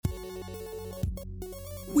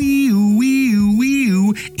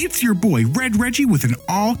It's your boy, Red Reggie, with an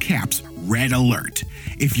all caps red alert.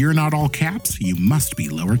 If you're not all caps, you must be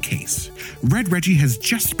lowercase. Red Reggie has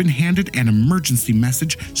just been handed an emergency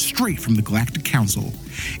message straight from the Galactic Council.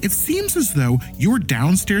 It seems as though your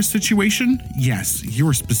downstairs situation, yes,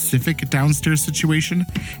 your specific downstairs situation,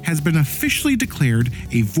 has been officially declared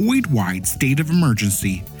a void-wide state of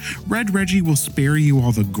emergency. Red Reggie will spare you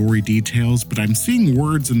all the gory details, but I'm seeing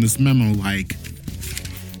words in this memo like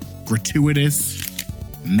gratuitous,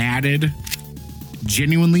 matted,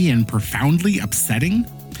 genuinely and profoundly upsetting.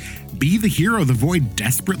 Be the hero the void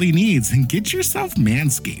desperately needs and get yourself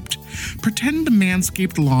manscaped. Pretend the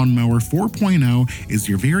Manscaped Lawnmower 4.0 is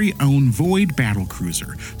your very own void battle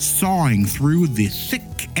cruiser, sawing through the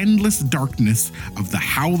thick, endless darkness of the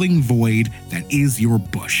howling void that is your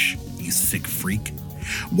bush, you sick freak.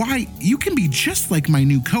 Why, you can be just like my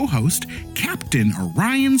new co-host, Captain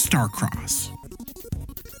Orion Starcross.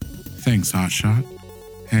 Thanks, Hotshot.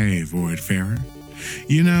 Hey, Voidfarer.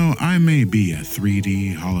 You know, I may be a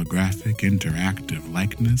 3D holographic interactive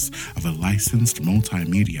likeness of a licensed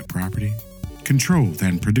multimedia property, controlled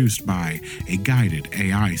and produced by a guided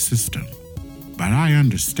AI system, but I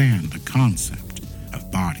understand the concept of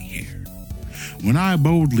body hair. When I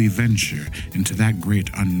boldly venture into that great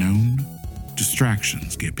unknown,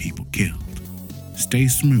 distractions get people killed. Stay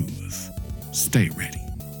smooth, stay ready.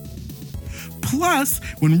 Plus,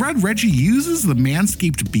 when Red Reggie uses the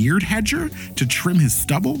Manscaped Beard Hedger to trim his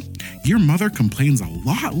stubble, your mother complains a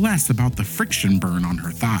lot less about the friction burn on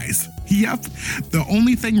her thighs. Yep, the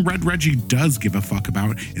only thing Red Reggie does give a fuck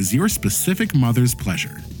about is your specific mother's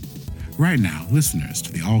pleasure. Right now, listeners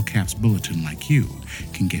to the All Caps Bulletin like you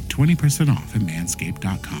can get 20% off at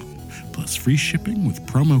manscaped.com, plus free shipping with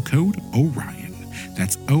promo code ORION.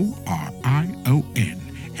 That's ORION.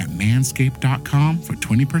 At manscaped.com for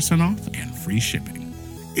 20% off and free shipping.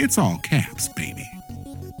 It's all caps, baby.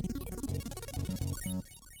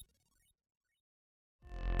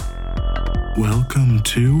 Welcome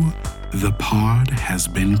to The Pod Has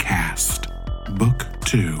Been Cast, Book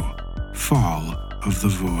 2, Fall of the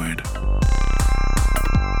Void.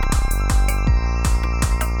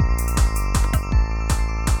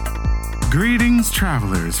 Greetings,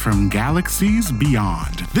 travelers from galaxies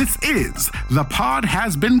beyond. This is The Pod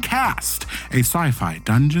Has Been Cast, a sci-fi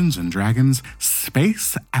Dungeons & Dragons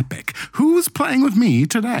space epic. Who's playing with me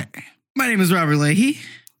today? My name is Robert Leahy.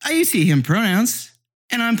 I use he, him pronouns,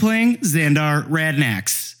 and I'm playing Xandar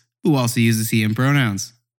Radnax, who also uses he, him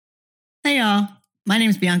pronouns. Hey y'all, my name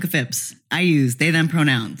is Bianca Phipps. I use they, them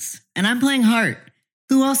pronouns, and I'm playing Hart,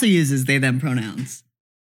 who also uses they, them pronouns.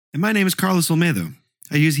 And my name is Carlos Olmedo.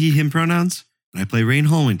 I use he, him pronouns, and I play Rain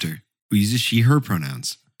Hallwinter, who uses she, her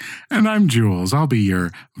pronouns. And I'm Jules. I'll be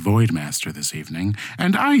your Void Master this evening,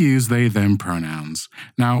 and I use they, them pronouns.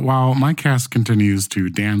 Now, while my cast continues to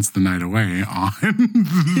dance the night away on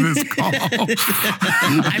this call...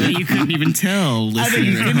 I mean, you couldn't even tell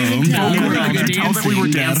listening at home. That we were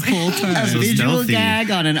dancing. Whole time. A visual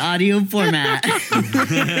gag on an audio format.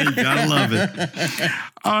 You gotta love it.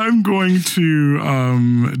 I'm going to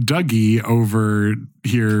Dougie over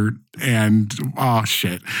here and, oh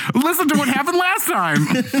shit, listen to what happened last time.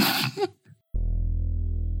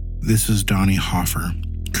 This is Donnie Hoffer,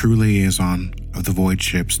 crew liaison of the void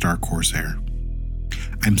ship Star Corsair.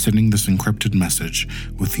 I'm sending this encrypted message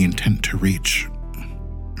with the intent to reach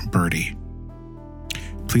Birdie.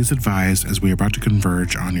 Please advise as we are about to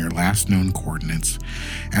converge on your last known coordinates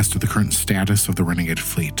as to the current status of the Renegade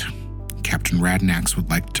fleet. Captain Radnax would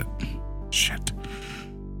like to... Shit.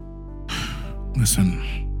 Listen,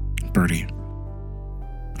 Birdie.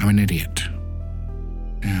 I'm an idiot.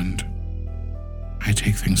 And I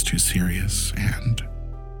take things too serious, and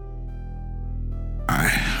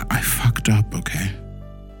I fucked up, okay?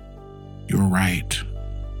 You were right.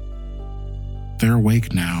 They're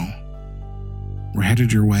awake now. We're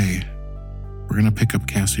headed your way. We're gonna pick up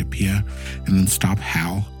Cassiopeia and then stop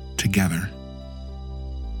Hal together.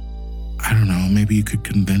 I don't know, maybe you could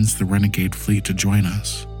convince the Renegade fleet to join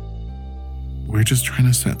us. We're just trying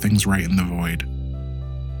to set things right in the void.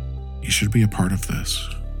 You should be a part of this.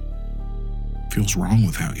 Feels wrong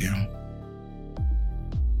without you.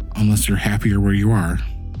 Unless you're happier where you are.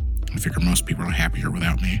 I figure most people are happier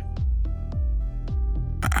without me.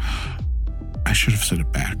 I should have said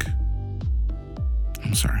it back.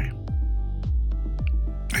 I'm sorry.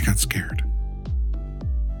 I got scared.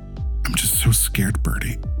 I'm just so scared,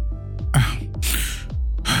 Birdie.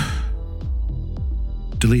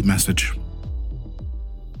 Delete message.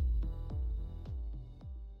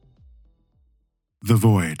 The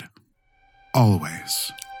void.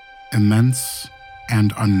 Always. Immense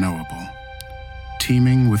and unknowable.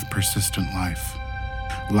 Teeming with persistent life.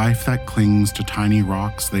 Life that clings to tiny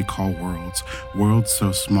rocks they call worlds, worlds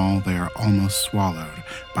so small they are almost swallowed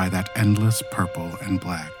by that endless purple and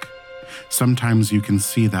black. Sometimes you can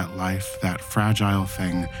see that life, that fragile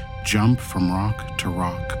thing, jump from rock to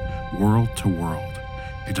rock, world to world,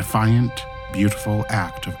 a defiant, beautiful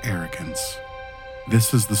act of arrogance.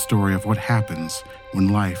 This is the story of what happens when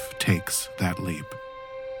life takes that leap.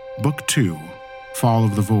 Book 2, Fall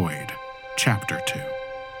of the Void, Chapter 2.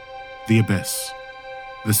 The Abyss,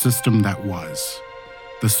 the system that was,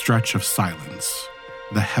 the stretch of silence,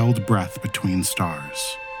 the held breath between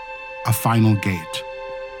stars, a final gate,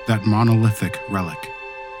 that monolithic relic,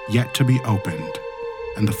 yet to be opened,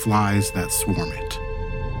 and the flies that swarm it.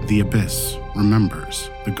 The Abyss remembers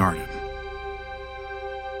the garden.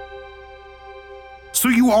 So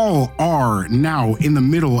you all are now in the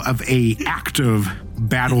middle of a active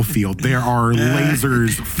battlefield. There are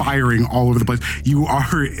lasers firing all over the place. You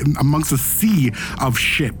are amongst a sea of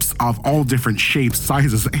ships of all different shapes,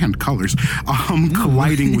 sizes, and colors,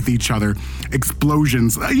 colliding with each other.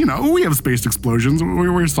 Explosions. We have space explosions.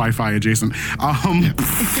 We're sci-fi adjacent. Adjacent.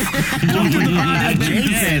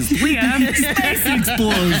 We have space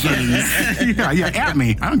explosions. Yeah, at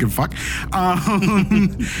me. I don't give a fuck.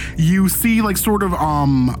 You see, this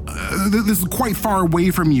is quite far away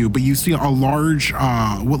from you, but you see a large,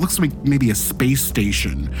 what looks like maybe a space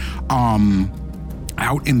station,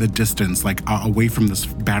 out in the distance, away from this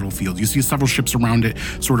battlefield. You see several ships around it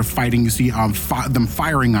sort of fighting. You see them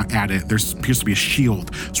firing at it. There appears to be a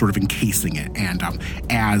shield sort of encasing it. And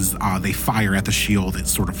as they fire at the shield, it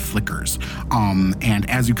sort of flickers. And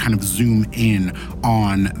as you kind of zoom in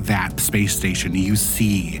on that space station, you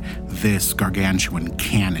see this gargantuan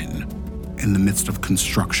cannon in the midst of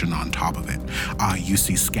construction on top of it. You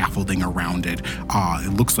see scaffolding around it.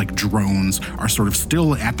 It looks like drones are sort of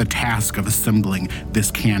still at the task of assembling this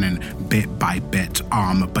cannon bit by bit,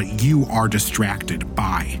 but you are distracted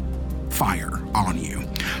by fire on you.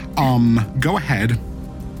 Go ahead,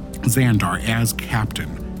 Xandar, as captain.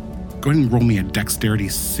 Go ahead and roll me a dexterity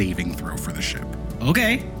saving throw for the ship.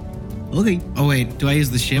 Okay. Oh, wait. Do I use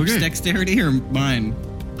the ship's dexterity or mine?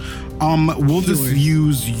 We'll just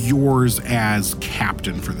use yours as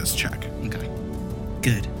captain for this check. Okay.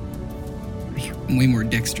 Good. I'm way more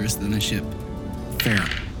dexterous than a ship. Fair.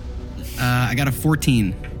 I got a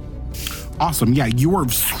 14. Awesome. Yeah, you are,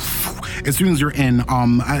 as soon as you're in,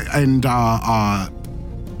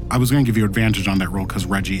 I was going to give you advantage on that roll because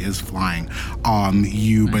Reggie is flying.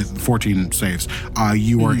 Nice. But 14 saves.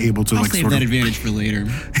 You are able to I'll save that advantage for later.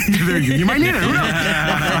 There you might need it.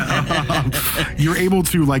 You're able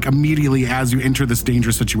to immediately as you enter this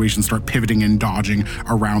dangerous situation start pivoting and dodging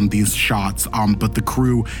around these shots. But the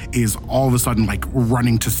crew is all of a sudden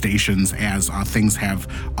running to stations as things have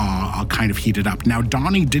kind of heated up. Now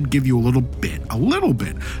Donnie did give you a little bit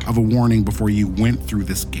of a warning before you went through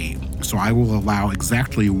this gate. So I will allow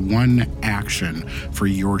exactly one action for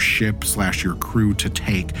your ship / your crew to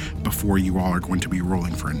take before you all are going to be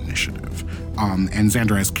rolling for initiative. And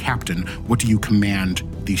Xandar, as captain, what do you command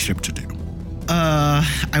the ship to do?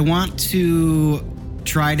 I want to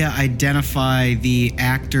try to identify the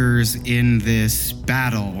actors in this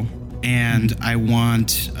battle, and I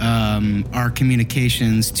want our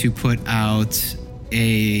communications to put out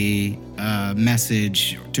a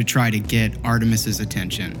message to try to get Artemis's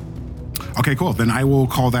attention. Okay, cool. Then I will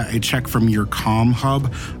call that a check from your comm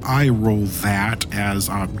hub. I roll that as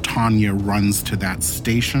Tanya runs to that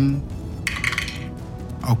station.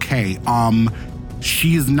 Okay,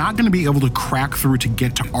 she is not going to be able to crack through to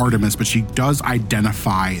get to Artemis, but she does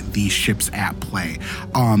identify the ships at play.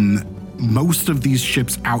 Most of these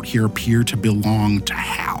ships out here appear to belong to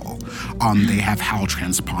HAL. They have HAL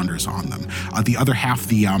transponders on them. The other half,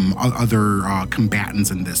 the other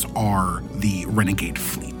combatants in this are the Renegade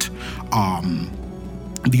fleet.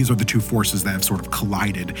 These are the two forces that have sort of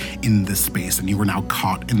collided in this space, and you are now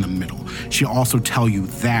caught in the middle. She'll also tell you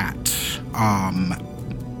that,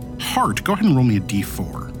 Hart, go ahead and roll me a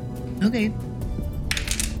d4. Okay.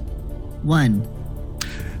 1.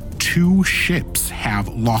 2 ships have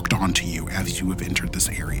locked onto you as you have entered this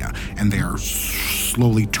area, and they are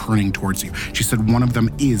slowly turning towards you. She said one of them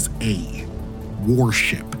is a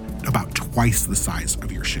warship, about twice the size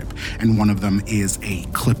of your ship, and one of them is a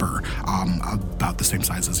clipper, about the same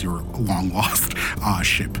size as your long-lost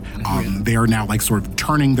ship. They are now sort of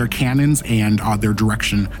turning their cannons and their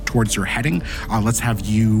direction towards your heading. Let's have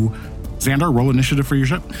you, Xandar, roll initiative for your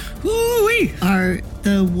ship. Woo-wee! Are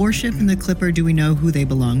the warship and the clipper, do we know who they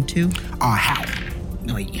belong to? How?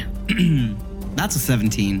 Oh, yeah. That's a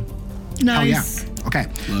 17. Nice. Oh, yeah. Okay.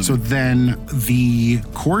 Love so it. then the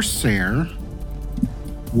Corsair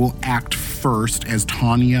will act first as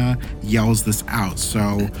Tanya yells this out.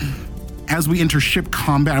 So as we enter ship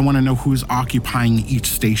combat, I want to know who's occupying each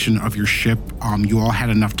station of your ship. You all had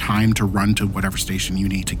enough time to run to whatever station you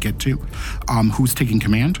need to get to. Who's taking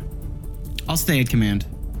command? I'll stay at command.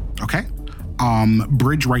 Okay.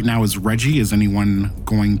 Bridge right now is Reggie. Is anyone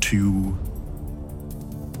going to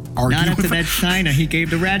argue Not after with that China. He gave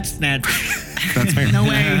the rat snatch. That's fair. No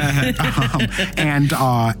way. And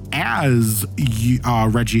as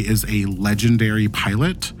Reggie is a legendary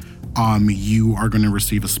pilot, you are going to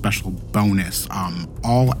receive a special bonus.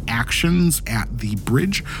 All actions at the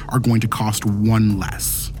bridge are going to cost 1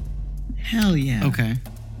 less. Hell yeah. Okay.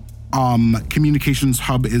 Communications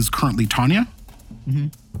hub is currently Tanya. Mm-hmm.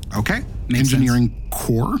 Okay. Makes Engineering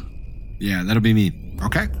core. Yeah, that'll be me.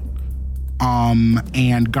 Okay.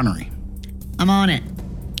 And gunnery. I'm on it.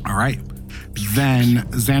 All right. Then,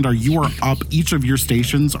 Xandar, you are up. Each of your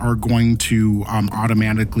stations are going to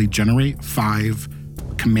automatically generate 5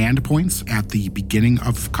 command points at the beginning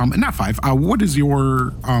of combat. Not 5. What is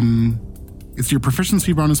your it's your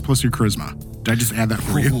proficiency bonus plus your charisma. Did I just add that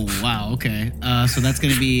for you? Oh, wow. Okay. So that's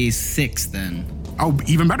going to be 6 then. Oh,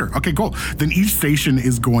 even better. Okay, cool. Then each station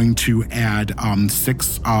is going to add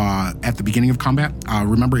 6 at the beginning of combat.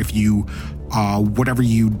 Remember, if you whatever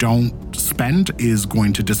you don't spend is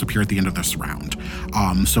going to disappear at the end of this round.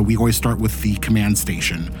 So we always start with the command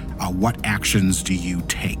station. What actions do you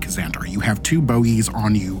take, Xandar? You have 2 bogies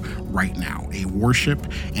on you right now, a warship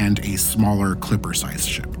and a smaller clipper-sized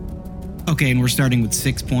ship. Okay, and we're starting with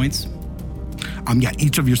 6 points. Yeah,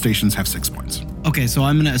 each of your stations have 6 points. Okay, so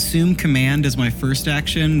I'm going to assume command as my first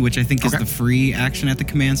action, which I think is the free action at the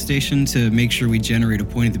command station to make sure we generate a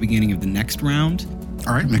point at the beginning of the next round.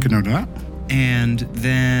 All right, make a note of that. And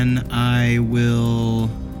then I will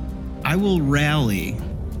rally.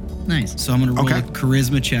 Nice. So I'm going to roll Okay. a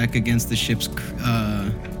charisma check against the ship's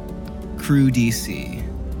crew DC.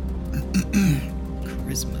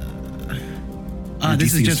 Charisma.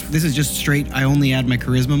 This is just straight. I only add my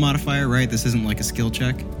charisma modifier, right? This isn't like a skill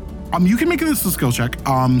check. You can make this a skill check.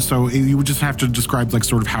 So you would just have to describe like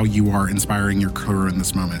sort of how you are inspiring your crew in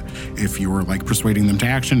this moment. If you're like persuading them to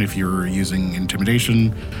action, if you're using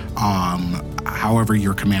intimidation, however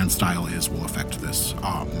your command style is will affect this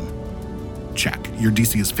check. Your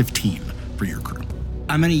DC is 15 for your crew.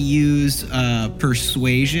 I'm going to use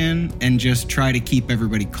persuasion and just try to keep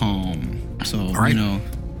everybody calm. So, right.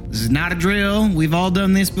 This is not a drill. We've all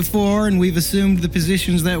done this before, and we've assumed the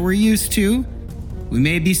positions that we're used to. We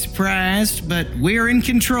may be surprised, but we're in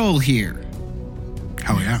control here.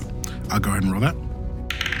 Hell yeah. I'll go ahead and roll that.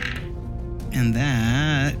 And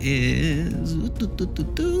that is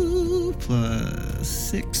plus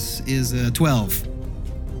 6 is 12.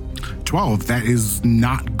 12. That is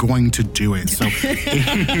not going to do it. So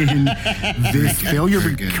in this failure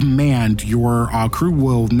of command, your crew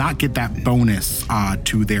will not get that bonus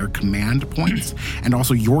to their command points. And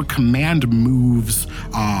also your command moves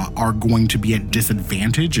are going to be at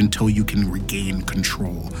disadvantage until you can regain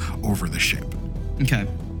control over the ship. Okay.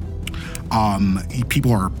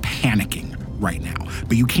 People are panicking right now,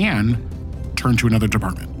 but you can turn to another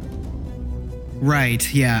department.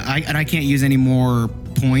 Right, yeah. I can't use any more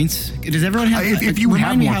points. Does everyone have... If you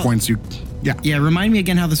have more points, you... Yeah. Yeah, remind me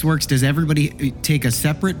again how this works. Does everybody take a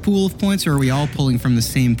separate pool of points, or are we all pulling from the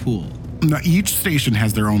same pool? No, each station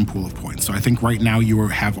has their own pool of points. So I think right now you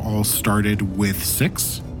have all started with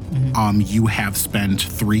 6. Mm-hmm. You have spent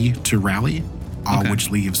 3 to rally,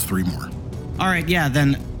 which leaves 3 more. All right, yeah,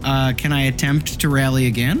 then can I attempt to rally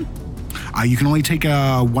again? You can only take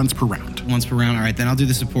once per round. Once per round. All right, then I'll do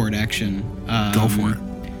the support action. Go for it.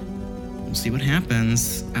 We'll see what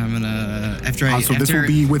happens. I'm gonna this will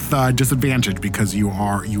be with disadvantage because you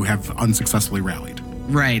have unsuccessfully rallied.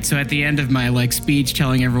 Right. So at the end of my speech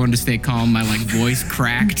telling everyone to stay calm, my voice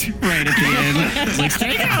cracked right at the end. It's like,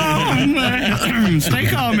 stay calm, stay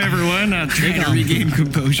calm, everyone. Trying to regain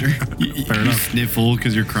composure. Fair enough. Sniffle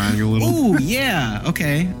because you're crying a little. Oh yeah.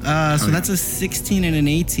 Okay. So that's a 16 and an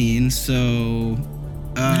 18. So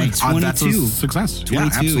 22. That's a success. 22. Yeah,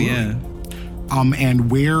 absolutely. Yeah. And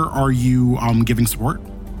where are you giving support?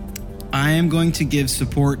 I am going to give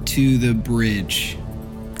support to the bridge.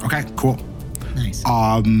 Okay, cool. Nice.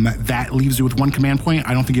 That leaves you with 1 command point.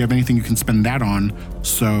 I don't think you have anything you can spend that on.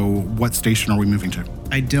 So what station are we moving to?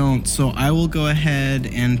 I don't. So I will go ahead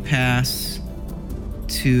and pass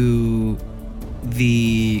to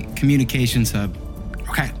the communications hub.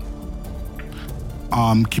 Okay.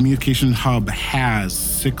 Communication hub has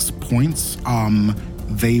 6 points.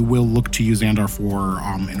 They will look to you, Xandar, for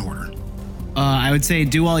an order. I would say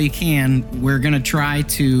do all you can. We're going to try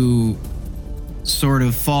to sort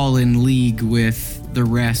of fall in league with the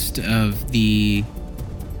rest of the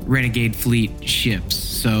Renegade fleet ships.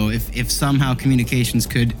 So if somehow communications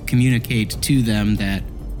could communicate to them that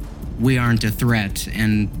we aren't a threat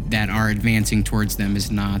and that our advancing towards them is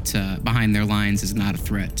not, behind their lines is not a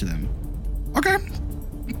threat to them. Okay.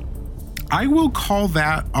 I will call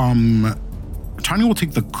that, Tanya will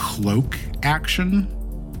take the cloak action.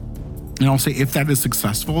 And I'll say if that is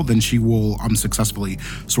successful, then she will successfully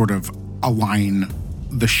sort of align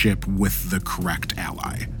the ship with the correct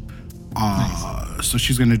ally. Nice. So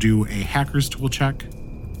she's going to do a hacker's tool check.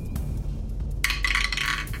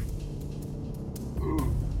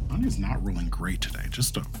 Tanya's not rolling great today.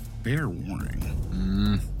 Just a fair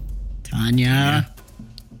warning. Tanya.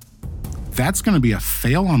 That's going to be a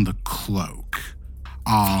fail on the cloak.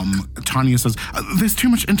 Tanya says, there's too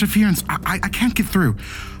much interference. I can't get through.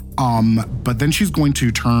 But then she's going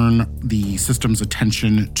to turn the system's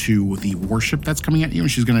attention to the warship that's coming at you,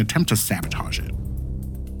 and she's going to attempt to sabotage it.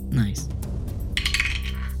 Nice.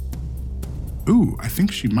 Ooh, I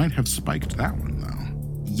think she might have spiked that one, though.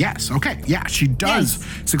 Yes, okay, yeah, she does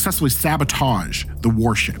successfully sabotage the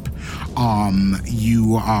warship.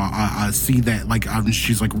 You see that, like,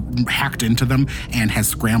 she's, like, hacked into them and has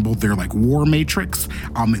scrambled their, like, war matrix.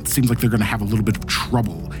 It seems like they're going to have a little bit of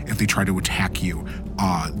trouble if they try to attack you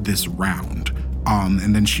this round.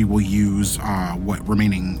 And then she will use what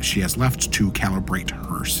remaining she has left to calibrate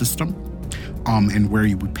her system. And where are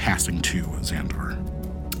you passing to, Xandar?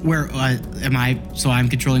 Where am I? So I'm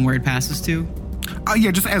controlling where it passes to?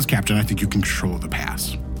 Yeah, just as captain, I think you can control the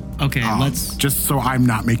pass. Okay, let's... Just so I'm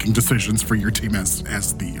not making decisions for your team as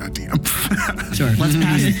the DM. Sure,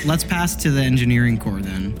 let's pass to the engineering core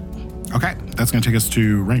then. Okay, that's going to take us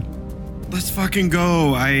to Rain. Let's fucking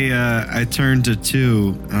go. I turned to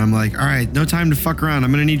 2, and I'm like, all right, no time to fuck around.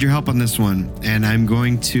 I'm going to need your help on this one. And I'm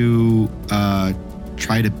going to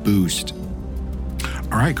try to boost.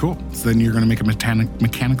 All right, cool. So then you're going to make a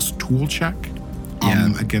mechanics tool check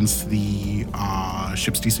against the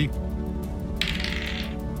ship's DC.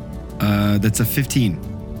 That's a 15.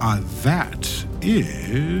 That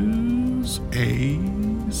is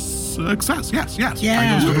a success. Yes.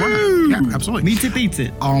 Yeah. Goes to the runner. Yeah, absolutely. Meets it, beats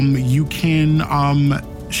it. You can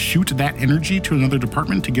shoot that energy to another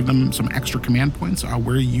department to give them some extra command points.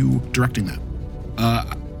 Where are you directing that?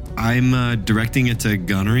 I'm directing it to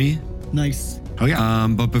gunnery. Nice. Oh, yeah.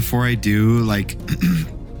 But before I do, like,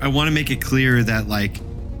 I want to make it clear that, like,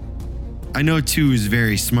 I know 2 is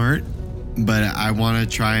very smart, but I want to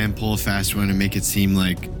try and pull a fast one and make it seem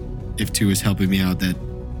like if 2 is helping me out, that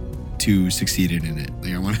 2 succeeded in it.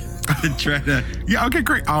 Like, I want to try to... Yeah, okay,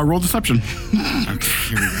 great. Roll deception. Okay,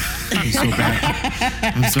 here we go. I'm so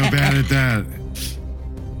bad. I'm so bad at that.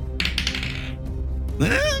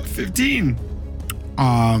 15.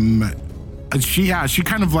 She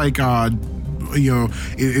kind of like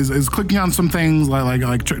is clicking on some things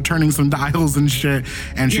like turning some dials and shit,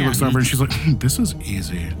 and she looks over and she's like, this is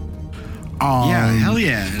easy. Yeah, hell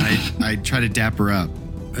yeah. And I try to dap her up.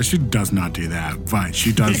 She does not do that, but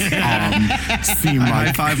she does seem like... I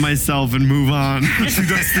high-five myself and move on. She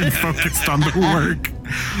does seem focused on the work.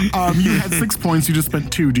 You had 6 points, you just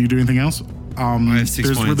spent 2. Do you do anything else? I have 6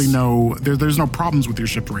 there's points. Really there's no problems with your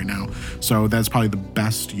ship right now, so that's probably the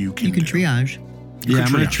best you can do. You can triage.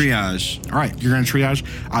 I'm going to triage. All right, you're going to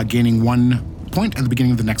triage, gaining 1 point at the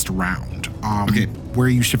beginning of the next round. Okay. Where are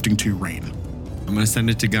you shifting to, Rain? I'm going to send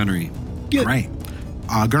it to gunnery. Good. Right.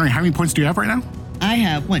 Gunnery, how many points do you have right now? I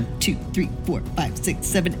have 1, 2, 3, 4, 5, 6,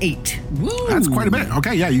 7, 8. Woo! That's quite a bit.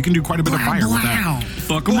 Okay, yeah, you can do quite a bit of fire with that.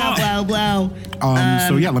 Fuck them up. Wow.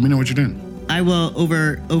 So yeah, let me know what you're doing. I will,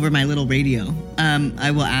 over my little radio,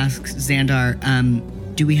 I will ask Xandar,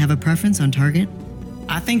 do we have a preference on target?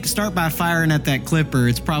 I think start by firing at that clipper.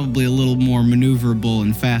 It's probably a little more maneuverable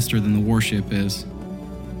and faster than the warship is.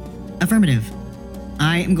 Affirmative.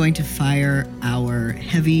 I am going to fire our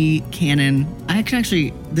heavy cannon. I can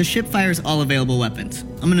actually, the ship fires all available weapons.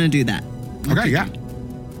 I'm going to do that. Okay, yeah.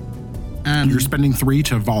 You're spending 3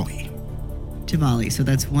 to volley. To volley. So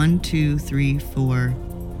that's 1, 2, 3, 4,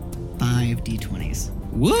 5 d20s.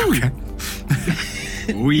 Woo! Okay.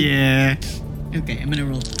 Oh, yeah. Okay, I'm going to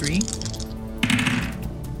roll 3.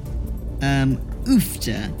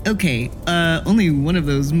 Oofja. Okay, only one of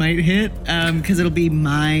those might hit, because it'll be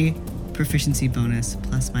my proficiency bonus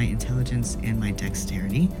plus my intelligence and my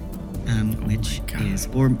dexterity, which is,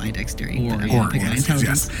 or my dexterity, but I'm gonna pick my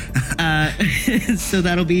intelligence. Yes. So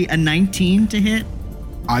that'll be a 19 to hit.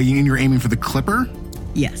 And you're aiming for the clipper?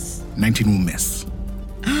 Yes. 19 will miss.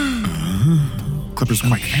 Clipper's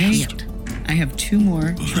quite fast. I have 2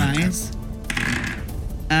 more tries.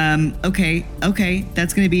 Okay.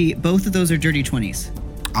 That's going to be, both of those are dirty 20s.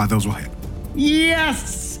 Those will hit.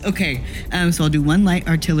 Yes! Okay. So I'll do 1 light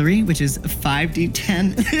artillery, which is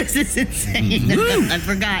 5d10. This is insane. I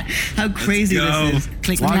forgot how crazy this is.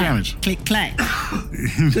 Click, It's a lot of clack. damage. Click, clack.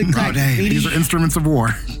 Click, clack. These are instruments of war.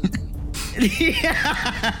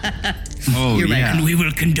 Oh, You're right. yeah. And we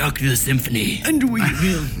will conduct the symphony. And we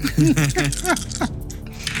will.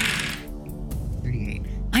 38.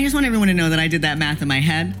 I just want everyone to know that I did that math in my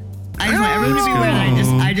head. I just want everyone to be aware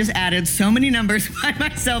that I just added so many numbers by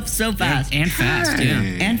myself so fast. And fast, yeah.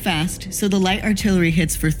 And fast. So the light artillery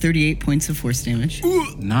hits for 38 points of force damage.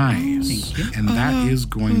 Nice. Thank you. And that is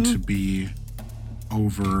going to be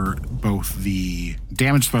over both the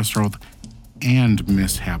damage threshold and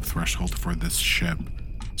mishap threshold for this ship.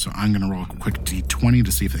 So I'm going to roll a quick d20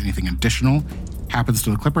 to see if anything additional happens to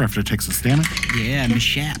the Clipper after it takes its damage. Yeah,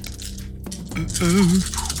 mishap.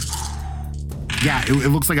 Yeah, it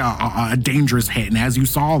looks like a dangerous hit. And as you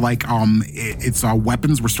saw, like its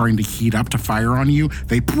weapons were starting to heat up to fire on you.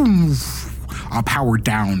 They powered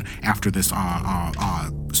down after this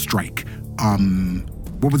strike.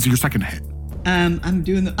 What was your second hit? I'm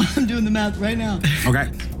doing the math right now. Okay.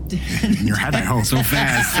 In your head, I hope. So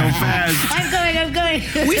fast, so fast. I'm going.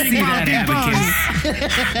 We see that, Abacus.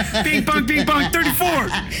 Bing bong, 34.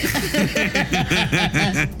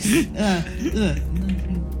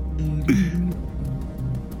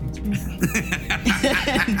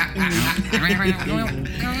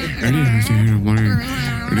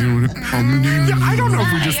 I don't know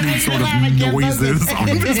if we just need sort of noises on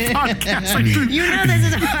this podcast. Like, You know this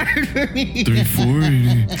is hard for me. 34.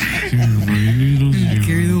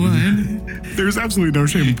 Carry the one. there's absolutely no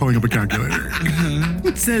shame in pulling up a calculator.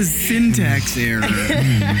 It says syntax error.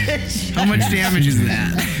 How much damage is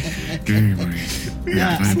that?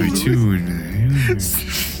 5 by 2 and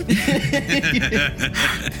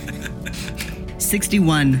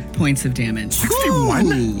 61 points of damage.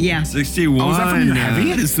 61? Yeah. 61. Oh, is that from your heavy?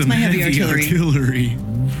 That is some my heavy artillery.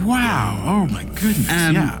 Wow. Oh my goodness.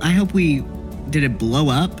 Yeah. I hope did it blow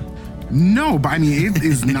up? No, but I mean, it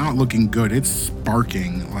is not looking good. It's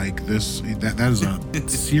sparking like this. That is a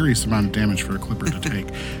serious amount of damage for a Clipper to take.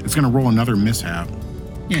 It's going to roll another mishap.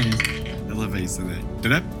 Yeah, it is. I love how you said that.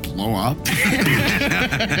 Did that blow up?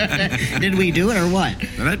 Did we do it or what? Did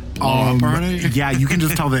that blow up already? Yeah, you can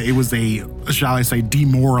just tell that it was a, shall I say,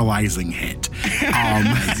 demoralizing hit. That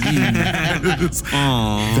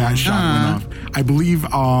shot went off. I believe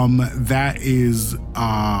that is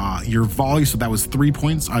your volley, so that was 3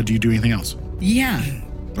 points. Do you do anything else? Yeah.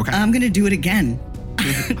 Okay. I'm going to do it again.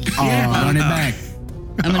 Run it back.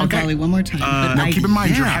 I'm going to Okay. volley one more time. But Now keep in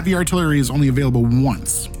mind, your yeah. heavy artillery is only available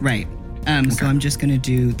once, Right. So I'm just going to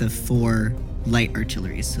do the 4 light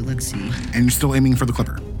artilleries. So let's see. and you're still aiming for the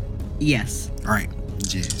Clipper. Yes. All right.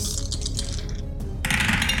 Yes.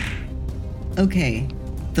 Okay.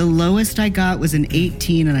 The lowest I got was an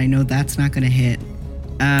 18, and I know that's not going to hit.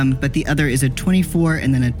 But the other is a 24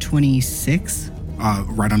 and then a 26.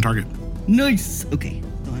 Right on target. Nice. Okay.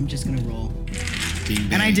 So I'm just going to roll.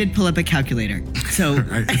 And I did pull up a calculator. So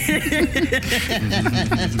Right.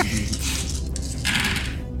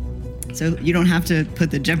 so you don't have to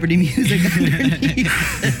put the Jeopardy music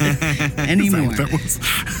underneath anymore. That was.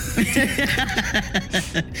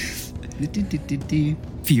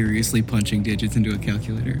 Furiously punching digits into a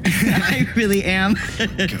calculator. I really am. God.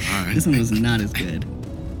 This one was not as good.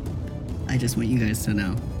 I just want you guys to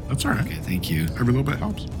know. That's all right. Okay, thank you. Every little bit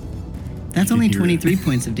helps. That's only hear it. 23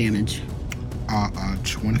 points of damage.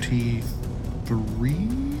 23.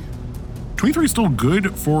 23 is still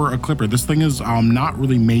good for a Clipper. This thing is not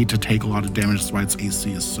really made to take a lot of damage. That's why its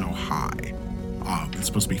AC is so high. It's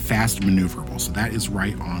supposed to be fast and maneuverable, so that is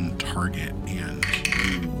right on target. And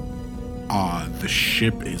the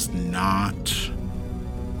ship is not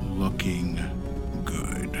looking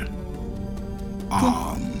good.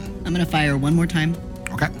 I'm going to fire one more time.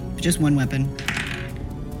 Okay. Just one weapon.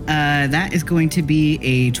 That is going to be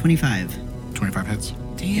a 25. 25 hits.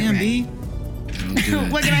 Damn, B.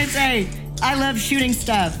 What can I say? I love shooting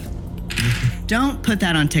stuff. Don't put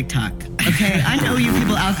that on TikTok, okay? I know you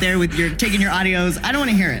people out there with taking your audios. I don't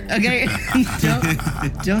want to hear it, okay?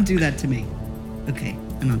 don't do that to me. Okay,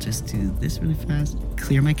 and I'll just do this really fast.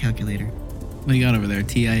 Clear my calculator. What do you got over there?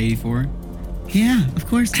 TI-84? Yeah, of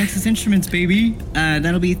course, Texas Instruments, baby.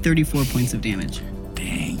 That'll be 34 points of damage.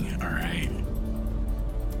 Dang. All right.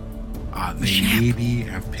 They maybe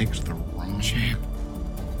have picked the wrong ship.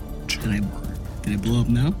 Did I blow up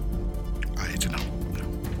now? I did not. No.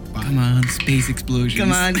 Come on, space explosions.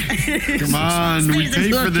 Come on. Come on, we Space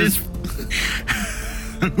paid for this.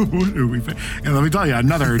 And let me tell you,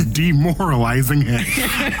 another demoralizing hit.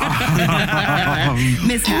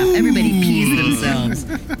 Mishap. Everybody pees themselves.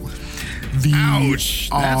 Ouch,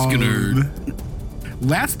 that's gonna hurt.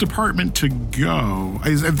 Last department to go.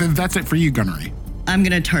 That's it for you, Gunnery. I'm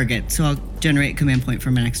going to target, so I'll generate a command point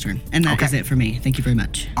for my next turn. And that is it for me. Thank you very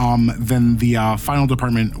much. Then the final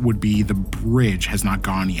department would be the bridge has not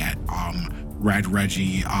gone yet. Red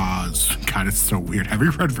Reggie, God, it's so weird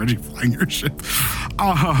having Red Reggie flying your ship.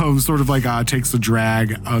 Sort of like takes the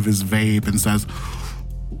drag of his vape and says,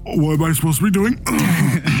 "What am I supposed to be doing?"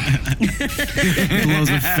 Blows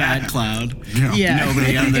a fat cloud. Yeah.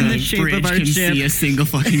 Nobody on In the, the shape bridge of our can ship. see a single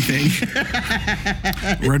fucking thing.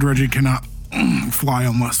 Red Reggie cannot fly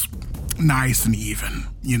unless nice and even.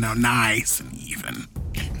 Nice and even.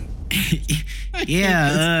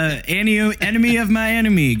 Yeah, enemy of my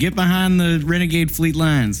enemy. Get behind the Renegade fleet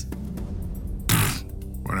lines.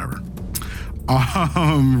 Whatever.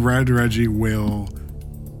 Red Reggie will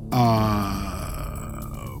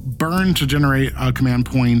burn to generate a command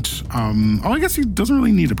point. I guess he doesn't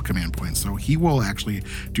really need a command point, so he will actually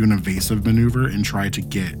do an evasive maneuver and try to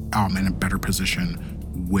get in a better position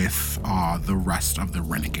with the rest of the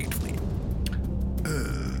Renegade fleet.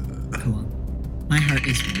 Cool. My heart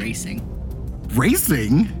is racing.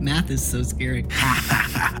 Racing? Math is so scary.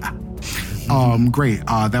 Great.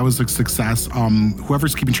 That was a success.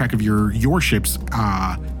 Whoever's keeping track of your ship's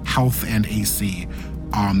health and AC,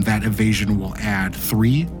 that evasion will add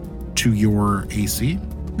 3 to your AC.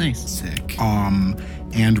 Nice. Sick.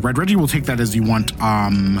 And Red Reggie will take that as you want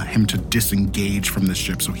him to disengage from the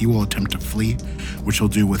ship. So he will attempt to flee, which he'll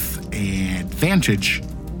do with an advantage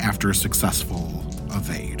after a successful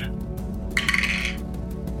evade.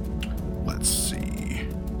 Let's see.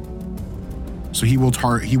 So he will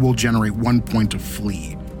generate 1 point of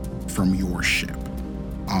flee from your ship.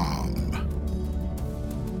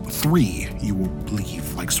 3, you will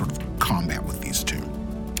leave like sort of combat with these two.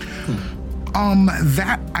 Cool.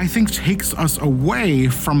 That I think takes us away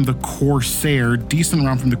from the Corsair. Decent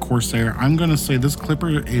round from the Corsair. I'm gonna say this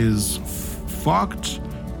Clipper is fucked.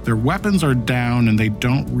 Their weapons are down and they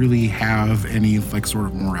don't really have any like sort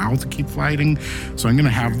of morale to keep fighting. So I'm gonna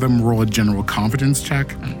have them roll a general confidence check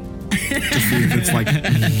to see if it's like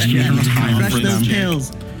time Rush for those them.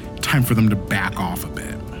 tails. Time for them to back off a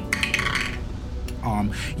bit.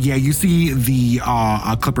 You see the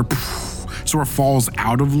Clipper sort of falls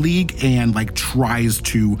out of league and like tries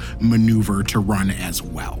to maneuver to run as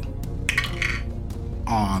well.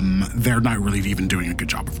 They're not really even doing a good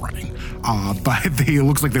job of running, but it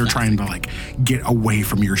looks like they're trying to like get away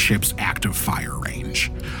from your ship's active fire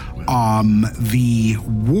range. The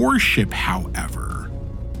warship, however,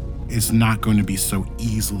 is not going to be so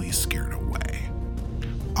easily scared away.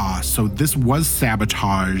 So this was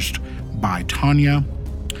sabotaged by Tanya,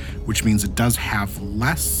 which means it does have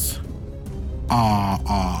less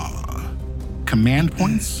command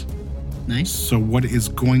points. Nice. So what it is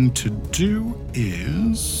going to do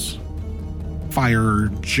is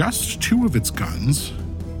fire just 2 of its guns.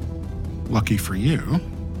 Lucky for you.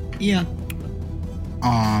 Yeah.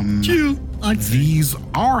 I'd say. These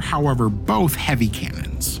are, however, both heavy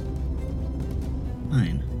cannons.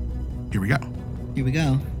 Fine. Here we go. Here we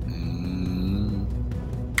go.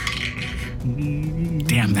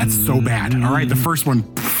 Damn, that's so bad. All right, the first one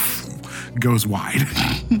goes wide.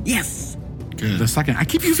 Yes. Good. The second, I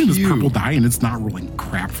keep using this Phew. purple die and it's not rolling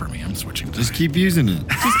crap for me. I'm switching. Just keep using it.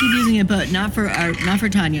 Just keep using it, but not for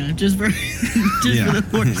Tanya. Just for Yeah. for the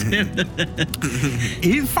warship.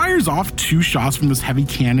 It fires off 2 shots from this heavy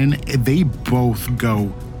cannon. They both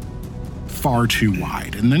go far too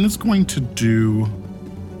wide. And then it's going to do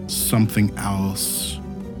something else.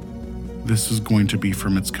 This is going to be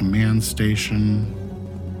from its command station,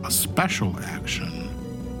 a special action,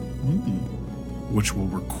 which will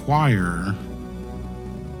require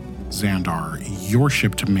Xandar, your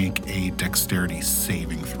ship, to make a dexterity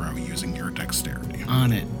saving throw using your dexterity.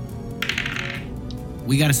 On it.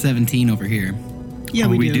 We got a 17 over here. Yeah, Oh,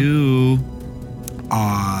 we do.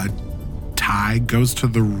 Tie goes to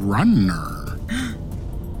the runner.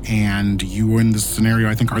 And you in this scenario,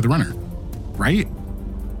 I think, are the runner, right?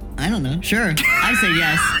 I don't know. Sure. I say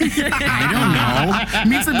yes. I don't know.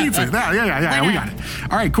 Meets it, beats it. Yeah, we got it.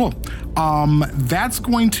 All right, cool. That's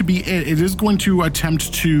going to be it. It is going to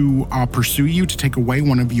attempt to pursue you to take away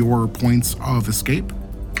one of your points of escape.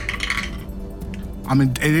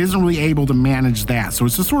 It isn't really able to manage that, so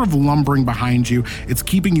it's just sort of lumbering behind you. It's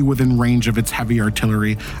keeping you within range of its heavy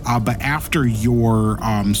artillery, but after your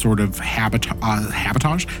sort of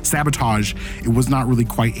sabotage, it was not really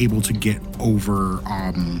quite able to get over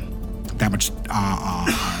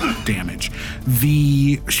damage.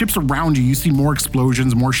 The ships around you see more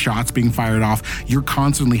explosions, more shots being fired off. You're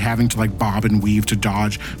constantly having to like bob and weave to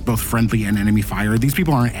dodge both friendly and enemy fire. These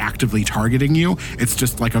people aren't actively targeting you. It's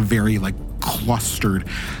just like a very like clustered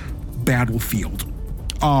battlefield.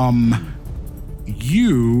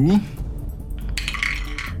 You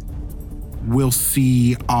will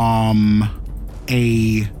see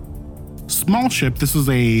a small ship. This is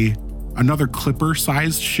another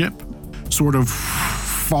clipper-sized ship, sort of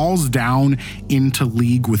falls down into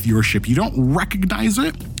league with your ship. You don't recognize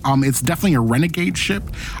it. It's definitely a renegade ship,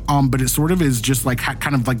 but it sort of is just like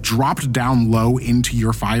kind of like dropped down low into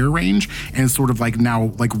your fire range and it's sort of like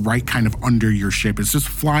now like right kind of under your ship. It's just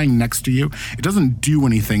flying next to you. It doesn't do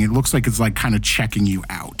anything. It looks like it's like kind of checking you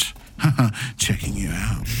out. Checking you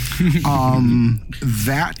out.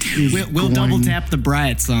 That is We'll double tap the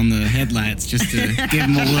brights on the headlights just to give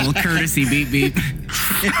them a little courtesy beep beep.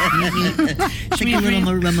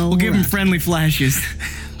 We'll give them friendly flashes.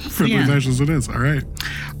 Friendly flashes it is. All right.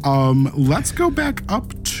 Let's go back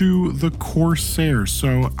up to the Corsair.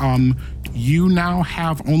 So you now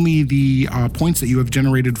have only the points that you have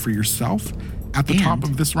generated for yourself at the top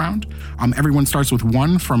of this round. Everyone starts with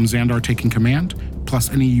 1 from Xandar taking command, plus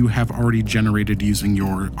any you have already generated using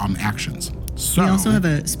your actions. So We also have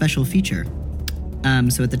a special feature.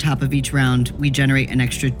 So at the top of each round, we generate an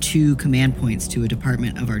extra 2 command points to a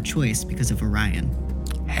department of our choice because of Orion.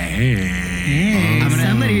 Hey.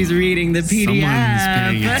 Somebody's reading the PDF. Someone's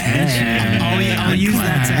paying attention. I'll use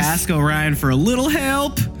that to ask Orion for a little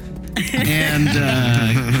help and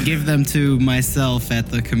give them to myself at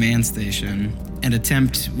the command station and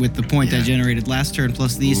attempt with the point I generated last turn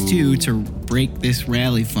plus these 2 to break this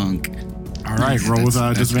rally funk. All right, roll with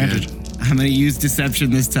disadvantage. good. I'm going to use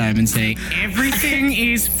deception this time and say, everything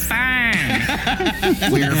is fine.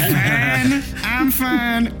 We're fine. I'm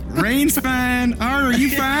fine. Rain's fine. Art, are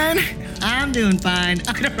you fine? I'm doing fine.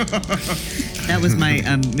 That was my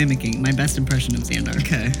mimicking, my best impression of Xandar.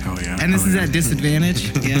 Okay. Hell yeah. And this hell is yeah. at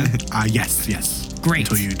disadvantage? Yeah. Yes. Great.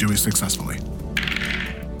 Until you do it successfully.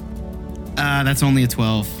 That's only a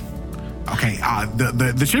 12. Okay,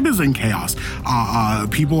 the ship is in chaos.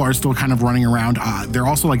 People are still kind of running around. They're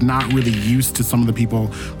also like not really used to some of the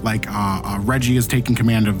people. Like Reggie is taking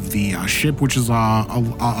command of the ship, which is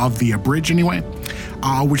of the bridge anyway,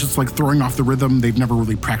 which is like throwing off the rhythm. They've never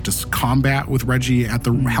really practiced combat with Reggie at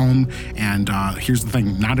the helm. And here's the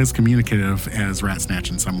thing, not as communicative as Rat Snatch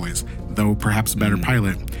in some ways, though perhaps a better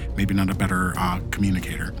pilot, maybe not a better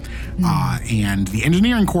communicator. And the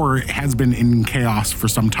engineering corps has been in chaos for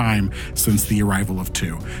some time since the arrival of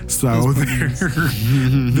 2. So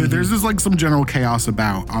there's just like some general chaos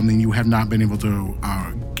about, and you have not been able to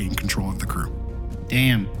gain control of the crew.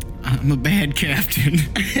 Damn. I'm a bad captain.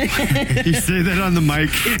 You say that on the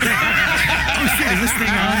mic. Oh shit, is this thing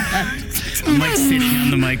on? I'm like sitting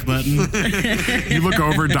on the mic button. You look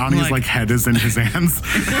over, Donnie's like head is in his hands.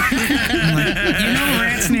 I'm like, you know,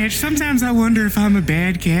 Rat Snatch, sometimes I wonder if I'm a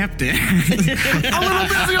bad captain. A little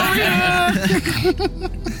busy over here.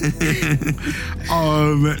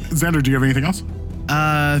 Xander, do you have anything else?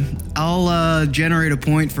 I'll generate a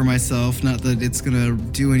point for myself. Not that it's gonna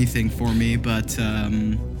do anything for me, but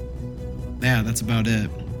yeah, that's about it.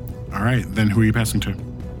 All right, then who are you passing to?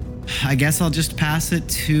 I guess I'll just pass it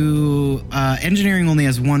to engineering. Only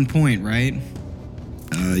has 1 point, right?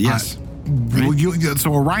 Yes. Well,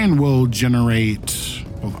 so Orion will generate.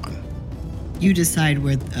 Hold on. You decide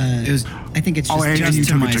where. It was. I think it's Oh, just and you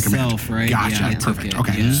to took it to myself, command. right? Gotcha. Yeah, I took Perfect. it,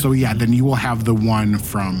 Okay. yeah. So yeah, then you will have the one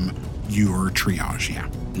from your triage. Yeah.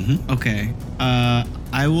 Okay.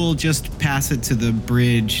 I will just pass it to the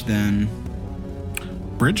bridge then.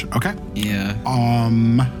 Bridge. Okay. Yeah.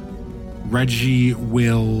 Reggie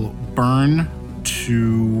will burn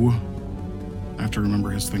to. I have to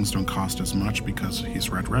remember his things don't cost as much because he's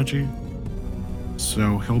Red Reggie.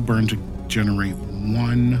 So he'll burn to generate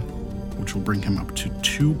 1, which will bring him up to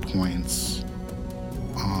 2 points.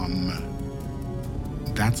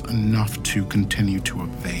 That's enough to continue to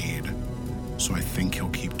evade. So I think he'll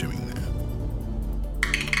keep doing that.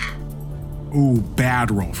 Ooh,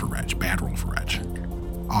 bad roll for Reg.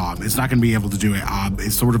 It's not going to be able to do it.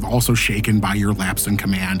 It's sort of also shaken by your lapse in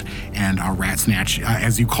command, and Rat Snatch,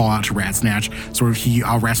 as you call out to Rat Snatch, sort of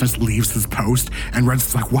Rat Snatch leaves his post, and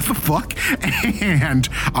Red's like, "What the fuck?" and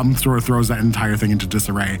sort of throws that entire thing into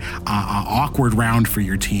disarray. Awkward round for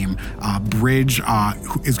your team. Bridge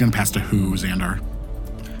is going to pass to who, Xandar?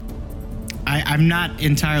 I'm not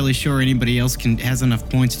entirely sure anybody else has enough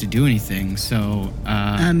points to do anything. So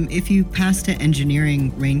if you pass to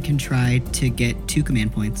engineering, Rain can try to get 2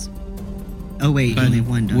 command points. Oh wait, you but only have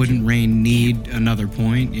 1. Don't wouldn't you? Rain need another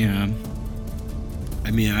point? Yeah.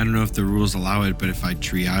 I mean, I don't know if the rules allow it, but if I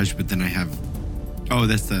triage, but then I have... Oh,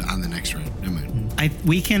 that's on the next round. Never mind.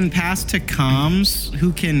 We can pass to comms,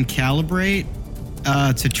 who can calibrate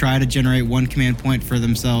to try to generate one command point for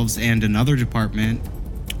themselves and another department.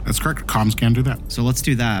 That's correct. Comms can do that. So let's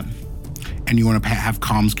do that. And you want to have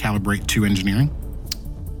comms calibrate to engineering?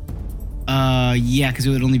 Yeah, because it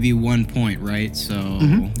would only be 1 point, right? So,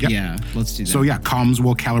 Yep. yeah, let's do that. So yeah, comms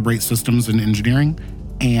will calibrate systems in engineering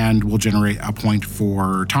and will generate a point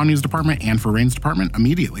for Tanya's department and for Rain's department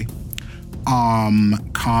immediately.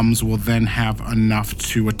 Comms will then have enough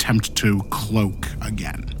to attempt to cloak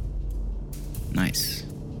again. Nice.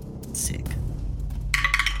 Sick.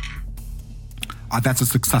 That's a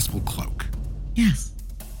successful cloak. Yes.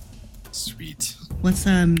 Sweet. What's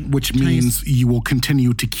Which means you will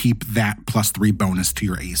continue to keep that +3 bonus to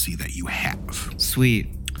your AC that you have. Sweet.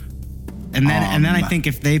 And then I think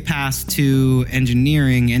if they pass to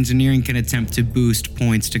engineering can attempt to boost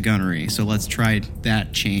points to gunnery. So let's try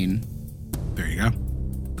that chain. There you go.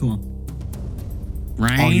 Cool.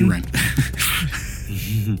 Rain? All you rent.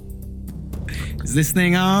 Is this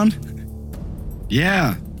thing on?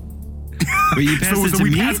 Yeah. But you passed it to me?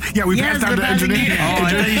 We Yes, passed down we're to passing engineering. it. Oh,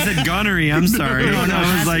 I thought you said gunnery. I'm sorry. No,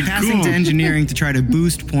 I was like, passing cool. to engineering to try to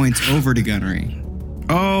boost points over to gunnery.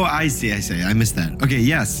 Oh, I see. I missed that. Okay,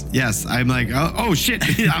 yes. I'm like, oh shit.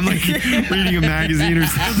 I'm like reading a magazine or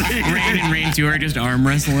something. Rain and Rain 2 are just arm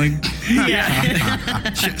wrestling.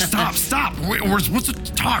 Shit, stop. Wait, we're supposed to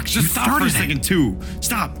talk. Just stop for a second, too.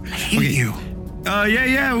 Stop. I hate you.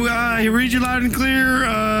 I read you loud and clear.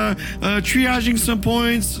 Triaging some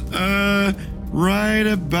points. Right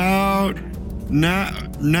about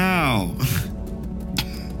now.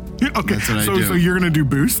 Okay, That's what I do. so you're gonna do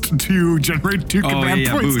boost to generate 2 command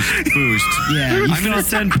points. boost. Yeah, I'm gonna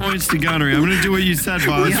send points to gunnery. I'm gonna do what you said,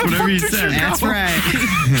 boss. Yeah, Whatever you fuck did said. you That's know? right.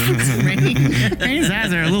 Rain's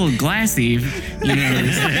eyes are a little glassy. You know.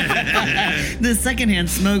 The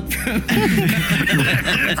secondhand smoke from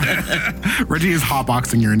Reggie is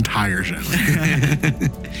hotboxing your entire ship.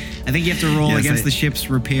 I think you have to roll Yes, against the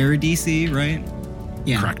ship's repair DC, right?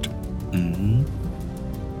 yeah. Correct.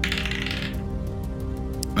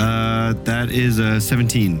 That is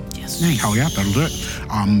 17. Yes. Nice. Hell yeah, that'll do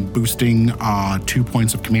it. Boosting 2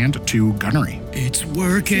 points of command to gunnery. It's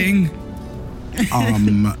working.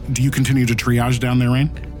 Do you continue to triage down there, Rain?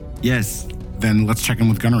 Yes. Then let's check in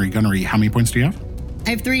with gunnery. Gunnery, how many points do you have?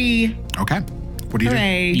 I have 3. Okay. What do you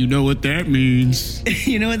Hooray. You know what that means.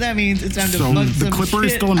 You know what that means? It's time do? to So mug the some Clipper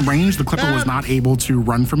is shit. still in range. The Clipper was not able to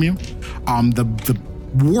run from you. The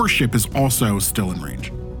warship is also still in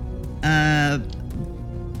range.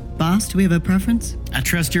 Boss, do we have a preference? I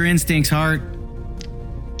trust your instincts, Heart.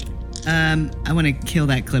 I want to kill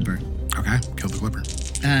that clipper. Okay, kill the Clipper.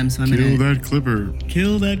 So I'm gonna that clipper.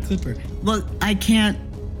 kill that clipper. Well, I can't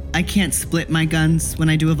split my guns when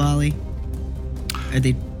I do a volley. Are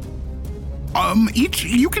they?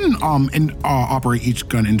 You can operate each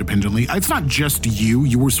gun independently. It's not just you.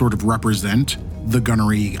 You will sort of represent the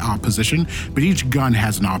gunnery position, but each gun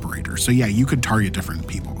has an operator. So yeah, you could target different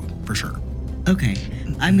people for sure. Okay,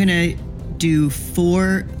 I'm gonna do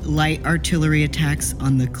 4 light artillery attacks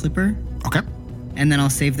on the clipper, Okay, and then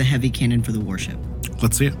I'll save the heavy cannon for the warship.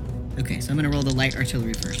 let's see it. Okay, so I'm gonna roll the light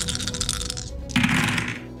artillery first.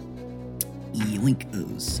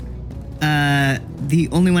 Yoinkos. The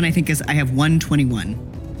only one I think is I have 121.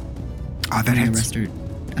 That And the hits. rest are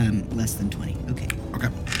less than 20. Okay, Okay.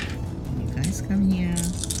 you guys come here.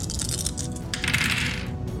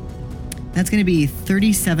 That's gonna be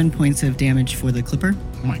 37 points of damage for the clipper.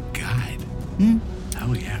 Oh my god.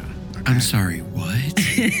 Hell yeah. Okay. I'm sorry, what?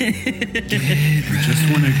 Just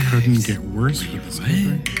when it couldn't get worse for this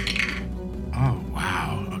Clipper. Oh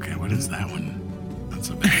wow. Okay, what is that one? That's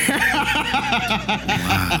a bad.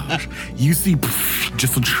 Wow. You see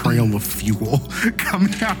just a trail of fuel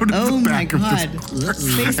coming out of Oh the my back of God.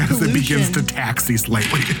 this Space as it begins pollution. to taxi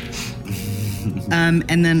slightly.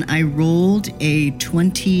 And then I rolled a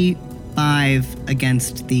 25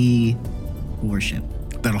 against the warship.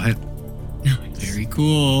 That'll hit. Very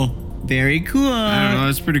cool. Very cool. I don't know.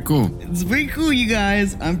 That's pretty cool. It's pretty cool, you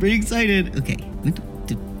guys. I'm pretty excited. Okay.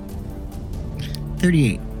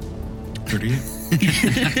 38. 38.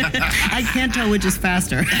 I can't tell which is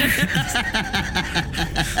faster. Well,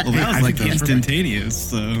 that I was like think that's instantaneous,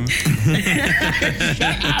 so.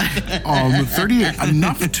 38,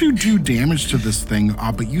 enough to do damage to this thing,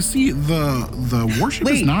 but you see the warship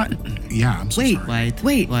is Wait. not. Yeah, I'm so Wait, sorry.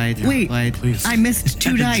 wait. Please. I missed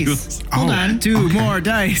 2 dice. Hold Oh. on. Two more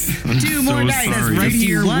dice. 2 more so dice. sorry. Right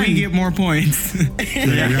here, One. we get more points. There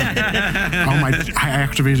you go. Oh my! I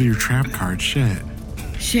activated your trap card. Shit.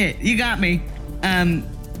 Shit, you got me.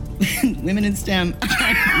 Women in STEM.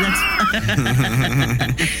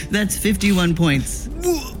 That's 51 points.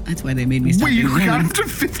 That's why they made me stop. Wait, you doing got women. up to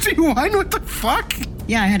 51? What the fuck?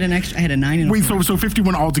 Yeah, I had a 9 and a Wait, 4. so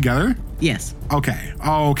 51 altogether? Yes. Okay.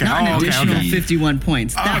 Oh, okay. Not an Oh, okay. additional Okay. 51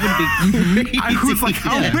 points. That would be crazy. I was like,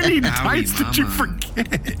 how many Howie dice did you mama.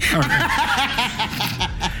 forget?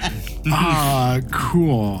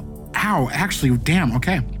 Cool. Ow, actually, damn,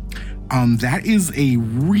 okay. That is a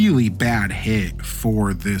really bad hit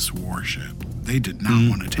for this warship. They did not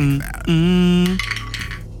want to take that.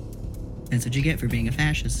 That's what you get for being a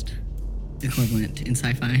fascist. Equivalent in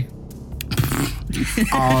sci-fi.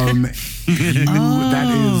 That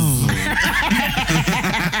is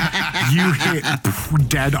you hit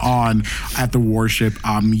dead on at the warship.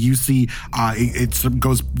 You see it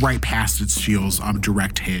goes right past its shields.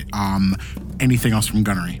 Direct hit. Anything else from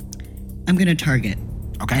gunnery? I'm going to target.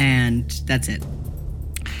 Okay. And that's it.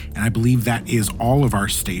 And I believe that is all of our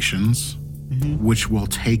stations, which will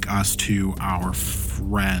take us to our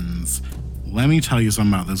friends. Let me tell you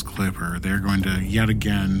something about this Clipper. They're going to yet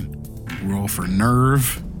again roll for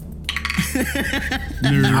nerve.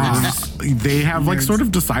 They have like sort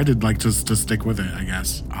of decided like to stick with it, I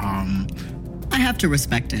guess. I have to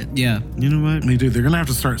respect it. Yeah. You know what? They do. They're going to have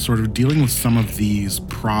to start sort of dealing with some of these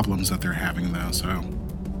problems that they're having, though. So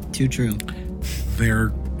Too true. it's their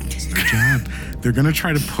job. They're going to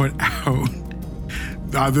try to put out.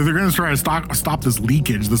 They're going to try to stop this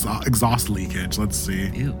leakage, this exhaust leakage. Let's see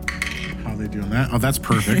Ew. how they doing that. Oh, that's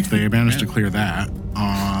perfect. They managed to clear that.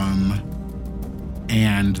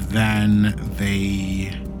 And then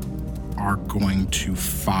they are going to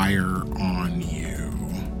fire on you.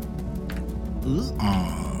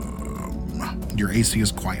 Your AC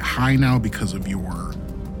is quite high now because of your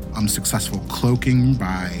successful cloaking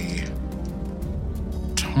by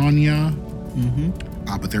Tanya.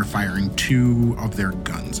 But they're firing 2 of their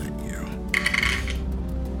guns at you.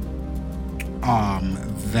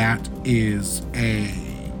 That is a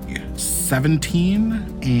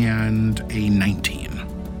 17 and a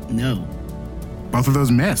 19. No. Both of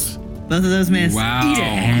those miss. Both of those miss. Wow. Eat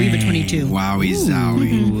it. We have a 22. Wowie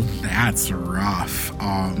zowie. That's rough.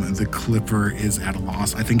 The Clipper is at a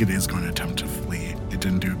loss. I think it is going to attempt to flee. It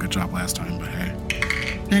didn't do a good job last time, but hey.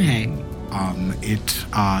 But hey. It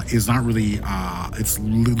is not really, it's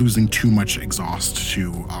losing too much exhaust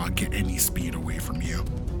to get any speed away from you.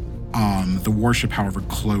 The warship, however,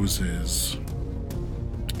 closes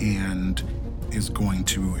and is going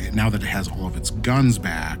to, now that it has all of its guns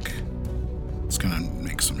back, it's going to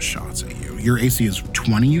make some shots at you. Your AC is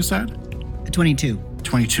 20, you said? 22.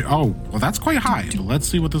 22. Oh, well, that's quite high. Let's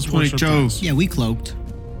see what this warship 22. does. Yeah, we cloaked.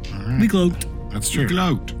 All right. We cloaked. That's true.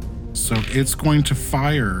 Cloaked. So it's going to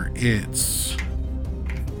fire its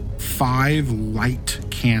 5 light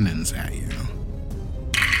cannons at you.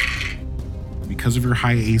 Because of your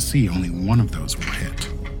high AC, only one of those will hit.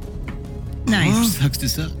 Nice. Sucks to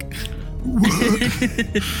suck. Why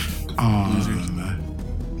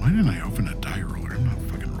didn't I open a die roller? I'm not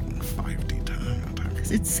fucking rolling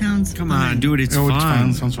 5d10. It sounds Come fun. on, dude. It's Oh, fun. it's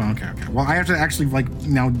fun. Sounds fun. Okay. Well, I have to actually like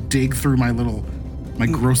now dig through my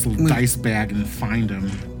gross little dice bag and find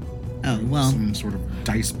him. Oh, well. Some sort of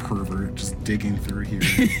dice pervert just digging through here.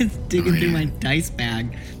 It's digging through my dice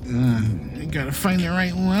bag. I gotta find the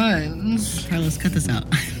right ones. Carlos, cut this out.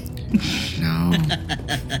 No.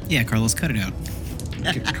 Yeah, Carlos, cut it out.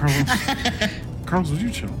 Carlos, would you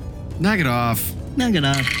chill? Knock it off. Knock it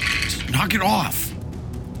off. Knock it off.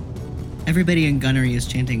 Everybody in gunnery is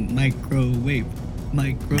chanting microwave.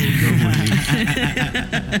 Microwave.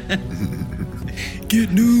 Get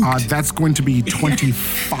nuked. That's going to be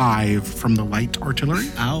 25 from the light artillery.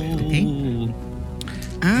 Ow. Okay.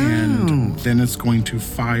 And then it's going to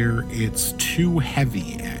fire its 2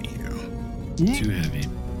 heavy at you. Too heavy.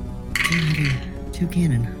 Too heavy. Too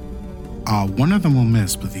cannon. One of them will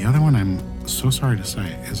miss, but the other one, I'm so sorry to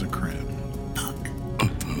say, is a crit. Fuck.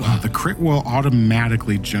 The crit will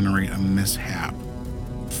automatically generate a mishap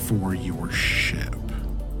for your ship.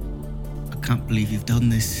 I can't believe you've done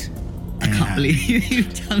this. I can't believe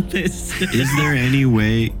you've done this. Is there any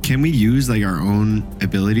way? Can we use like our own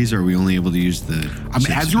abilities, or are we only able to use the?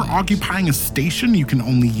 As you're occupying a station, you can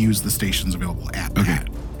only use the stations available at that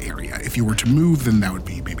area. If you were to move, then that would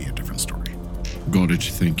be maybe a different story. Got it.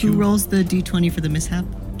 Thank Who you. rolls the d20 for the mishap?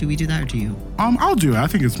 Do we do that or do you? I'll do it. I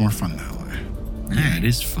think it's more fun that way. Yeah, it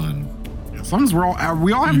is fun. As long as we're all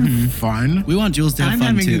having fun. We want Jules to have I'm fun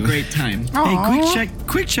having too. a great time. Hey,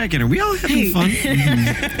 quick check in. Are we all having fun?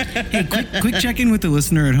 Hey, quick check in with the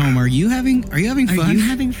listener at home. Are you having fun? Are you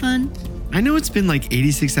having fun? I know it's been like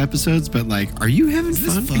 86 episodes, but like, are you having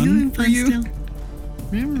this fun? fun? Are you having for fun you? still?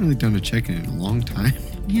 We haven't really done a check-in in a long time.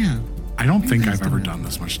 Yeah. I don't think I've ever done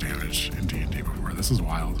this much damage in D&D before. This is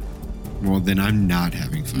wild. Well, then I'm not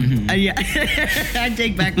having fun. Yeah. I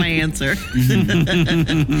take back my answer.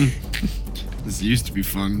 This used to be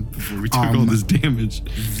fun before we took all this damage.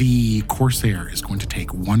 The Corsair is going to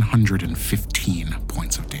take 115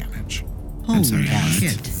 points of damage. Holy sorry,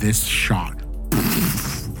 shit. This shot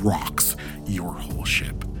rocks your whole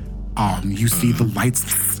ship. You see the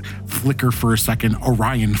lights flicker for a second.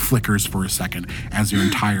 Orion flickers for a second as your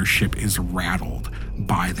entire ship is rattled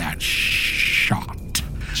by that shot.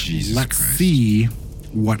 Jesus Let's Christ. see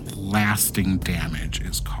what lasting damage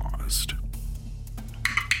is caused.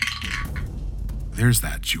 There's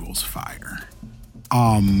that Jules fire.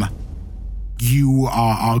 A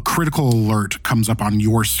critical alert comes up on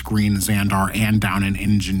your screen, Xandar, and down in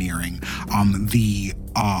engineering. The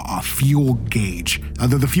fuel gauge,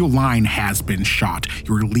 the fuel line has been shot.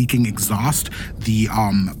 You're leaking exhaust. The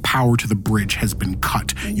power to the bridge has been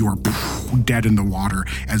cut. You are dead in the water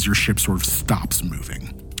as your ship sort of stops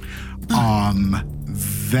moving.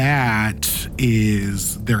 That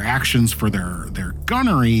is their actions for their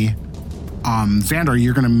gunnery. Xandar,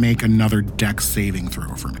 you're going to make another dex saving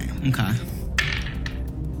throw for me. Okay.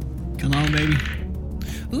 Come on, baby.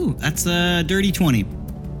 Ooh, that's a dirty 20.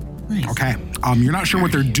 Nice. Okay. You're not sure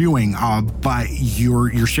what they're doing, but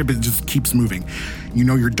your ship just keeps moving. You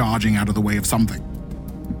know you're dodging out of the way of something.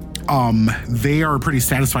 They are pretty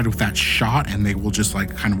satisfied with that shot, and they will just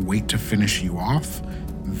like kind of wait to finish you off.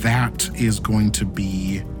 That is going to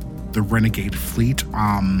be the Renegade fleet.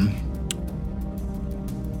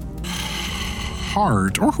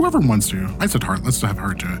 Heart, or whoever wants to. I said Heart. Let's have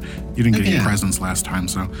Heart do it. You didn't get any presents last time,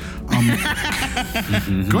 so go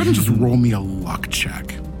ahead and just roll me a luck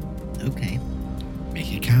check. Okay.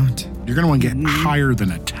 Make it count. You're going to want to get higher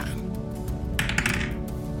than a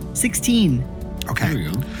 10. 16. Okay. There we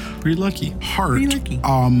go. Pretty lucky. Heart. Pretty lucky.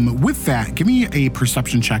 With that, give me a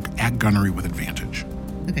perception check at gunnery with advantage.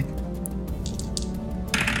 Okay.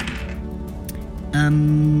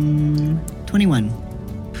 21.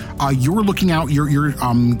 You're looking out. You're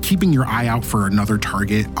keeping your eye out for another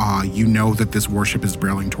target. You know that this warship is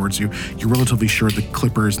barreling towards you. You're relatively sure the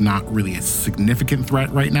Clipper is not really a significant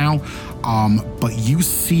threat right now. But you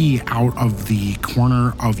see out of the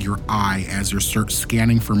corner of your eye as you start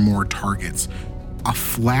scanning for more targets, a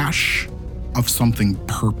flash of something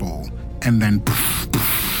purple, and then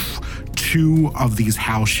two of these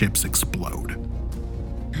HAL ships explode.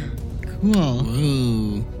 Cool.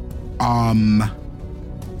 Ooh.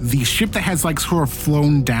 The ship that has like sort of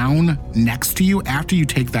flown down next to you after you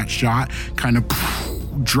take that shot kind of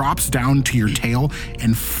drops down to your tail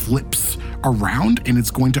and flips around, and it's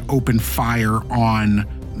going to open fire on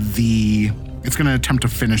it's going to attempt to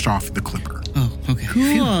finish off the Clipper. Oh, okay.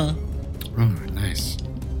 Cool. Oh, nice.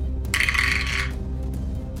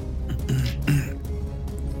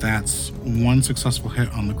 That's one successful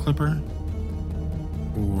hit on the Clipper.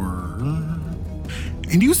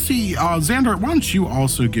 And you see, Xandar, why don't you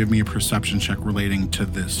also give me a perception check relating to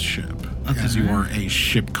this ship, as you are a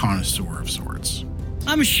ship connoisseur of sorts.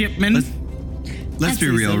 I'm a shipman. Let's be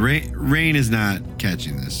real. Rain is not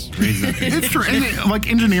catching this. Rain's not catching It's true. And like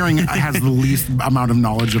engineering has the least amount of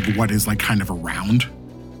knowledge of what is like kind of around.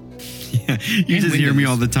 Yeah, you just hear me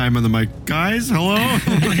all the time on the mic. Guys, hello? All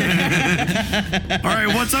right,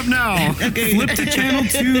 what's up now? Flip to channel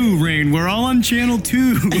 2, Rain. We're all on channel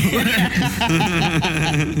 2.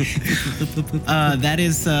 That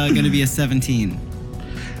is going to be a 17.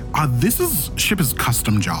 This ship is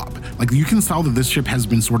custom job. Like you can tell that this ship has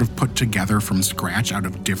been sort of put together from scratch out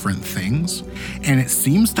of different things, and it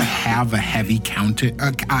seems to have a heavy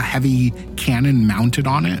cannon mounted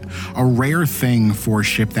on it. A rare thing for a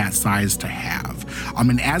ship that size to have.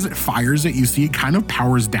 And as it fires it, you see it kind of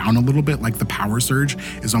powers down a little bit. Like the power surge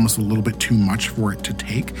is almost a little bit too much for it to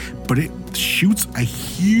take, but it shoots a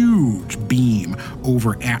huge beam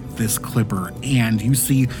over at this Clipper, and you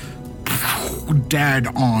see. Dead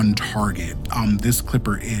on target. This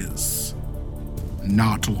Clipper is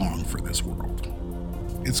not long for this world.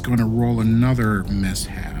 It's going to roll another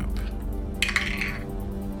mishap.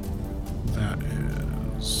 That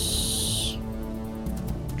is...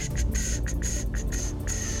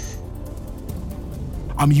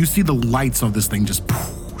 You see the lights of this thing just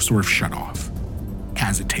sort of shut off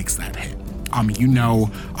as it takes that hit. You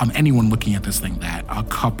know, anyone looking at this thing that a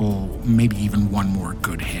couple, maybe even one more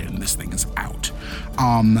good hit and this thing is out.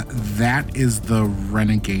 That is the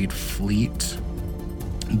Renegade fleet.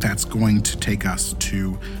 That's going to take us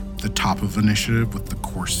to the top of initiative with the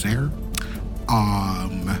Corsair.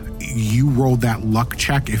 you rolled that luck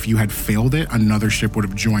check. If you had failed it, another ship would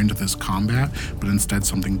have joined this combat, but instead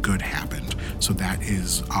something good happened. So that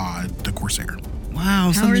is the Corsair. Wow,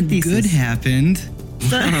 Power something thesis. good happened.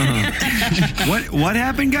 What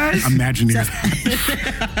happened, guys? Imagine you.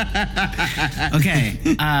 Okay,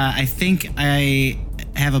 I think I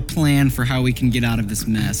have a plan for how we can get out of this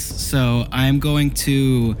mess. So I'm going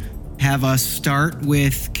to have us start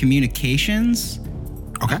with communications.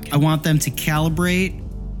 Okay. I want them to calibrate,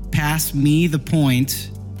 pass me the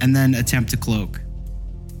point, and then attempt to cloak.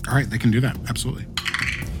 All right, they can do that. Absolutely.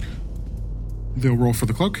 They'll roll for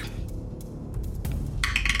the cloak.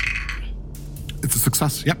 It's a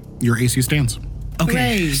success. Yep, your AC stands.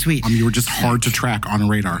 Okay, Hooray. sweet. You were just hard to track on a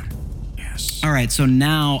radar. Yes. All right, so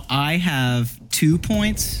now I have 2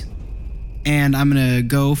 points, and I'm going to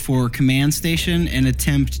go for command station and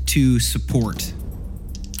attempt to support.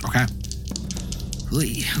 Okay.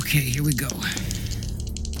 Okay, here we go.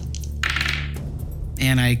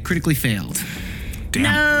 And I critically failed. Damn.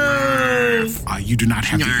 No. You do not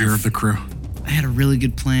have the ear of the crew. I had a really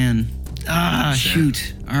good plan.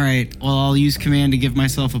 Shoot. All right, well, I'll use command to give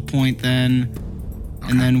myself a point then.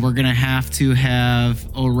 And then we're going to have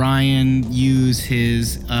Orion use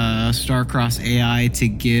his Starcross AI to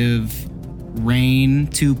give Rain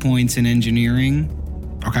 2 points in engineering.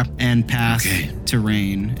 Okay. And pass to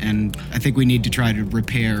Rain. And I think we need to try to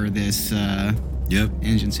repair this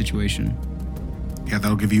engine situation. Yeah,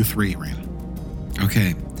 that'll give you 3, Rain.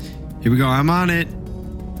 Okay, here we go. I'm on it.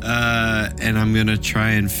 And I'm going to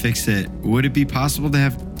try and fix it. Would it be possible to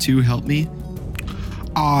have 2 help me?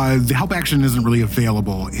 The help action isn't really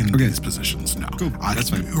available in these positions, no. Cool.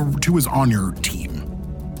 That's fine. 2 is on your team.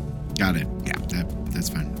 Got it. Yeah. That's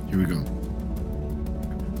fine. Here we go.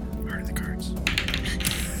 Where are the cards?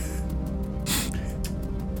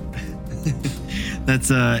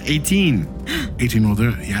 That's 18. 18 will do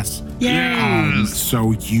it, yes. Yay!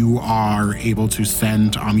 So you are able to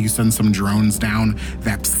send, you send some drones down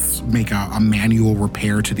that make a manual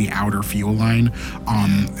repair to the outer fuel line.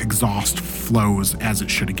 Exhaust flows as it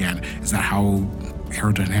should again. Is that how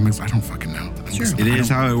aerodynamics? I don't fucking know. Sure. It is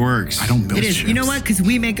how it works. I don't build It is. ships. You know what? Because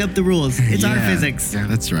we make up the rules. It's our Yeah. physics. Yeah.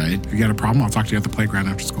 That's right. If you got a problem, I'll talk to you at the playground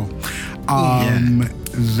after school.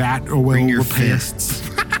 That will Bring your repair. fists.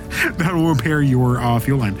 That will repair your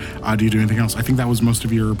fuel line. Do you do anything else? I think that was most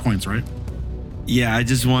of your points, right? Yeah, I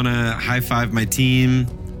just want to high five my team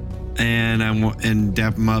and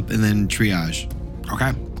dap them up and then triage.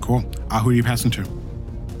 Okay, cool. Who are you passing to?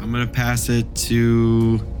 I'm going to pass it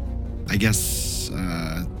to, I guess,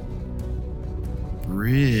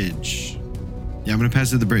 Bridge. Yeah, I'm going to pass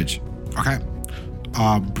it to the Bridge. Okay.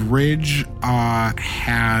 Bridge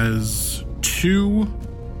has 2.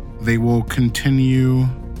 They will continue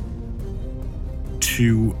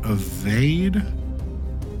to evade.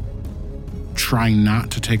 Try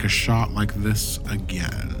not to take a shot like this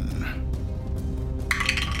again.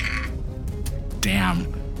 Damn.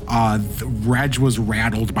 Reg was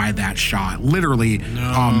rattled by that shot. Literally,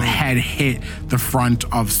 head hit the front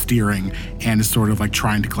of steering and is sort of like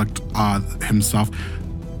trying to collect himself.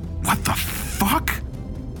 What the fuck?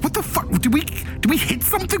 What the fuck? Did we hit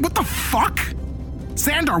something? What the fuck?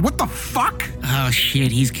 Sandar, what the fuck? Oh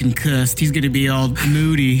shit, he's concussed. He's gonna be all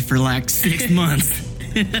moody for like 6 months.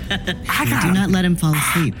 Do not let him fall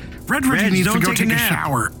asleep. Red Reggie needs to don't go take a take a nap.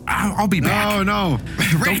 shower. I'll be back. Oh, no.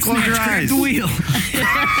 Don't close your eyes. The wheel.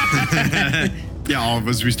 Yeah, all of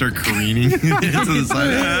us, we start careening to the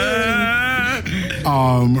side.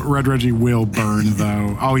 Red Reggie will burn,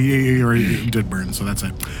 though. Oh, he already did burn, so that's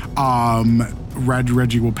it. Red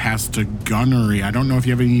Reggie will pass to gunnery. I don't know if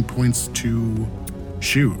you have any points to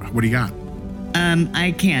shoot. What do you got?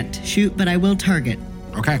 I can't shoot, but I will target.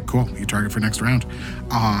 Okay, cool. You target for next round.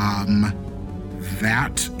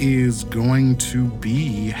 That is going to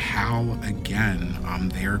be Hal again.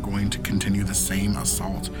 They are going to continue the same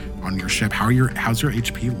assault on your ship. How's your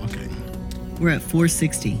HP looking? We're at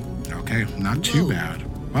 460. Okay, not too bad.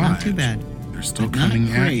 But Not too bad. They're still But not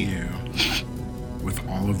coming at great. you with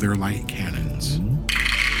all of their light cannons.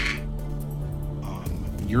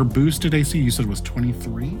 Your boosted AC, you said was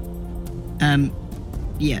 23?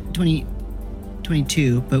 Yeah,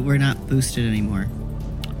 22, but we're not boosted anymore.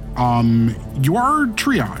 You are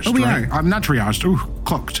triaged. Oh, we right? are. I'm not triaged. Ooh,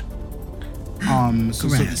 cloaked. So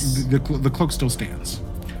Grass. the cloak still stands.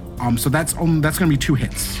 So that's going to be 2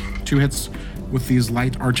 hits. 2 hits with these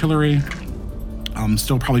light artillery.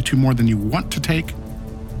 Still probably 2 more than you want to take.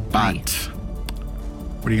 But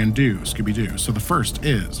what are you going to do, Scooby-Doo? So the first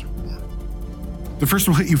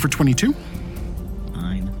will hit you for 22.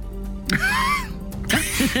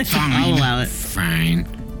 Fine. I'll allow it. Fine.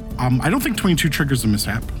 I don't think 22 triggers a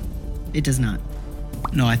mishap. It does not.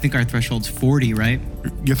 No, I think our threshold's 40, right?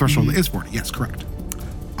 Your threshold is 40. Yes, correct.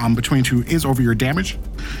 Between 2 is over your damage,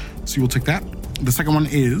 so you will take that. The second one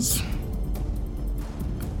is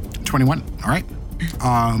 21. All right.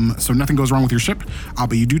 So nothing goes wrong with your ship,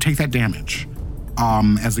 but you do take that damage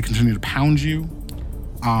as they continue to pound you.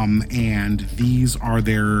 And these are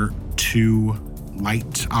their 2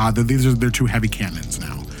 light. These are their 2 heavy cannons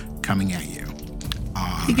now coming at you.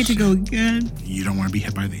 You get to go again. You don't want to be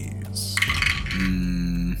hit by these.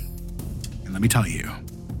 And let me tell you,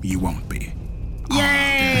 you won't be.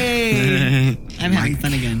 Yay! I'm having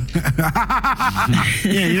fun again.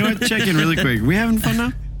 Yeah, you know what? Check in really quick. We having fun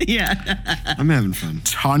now? Yeah. I'm having fun.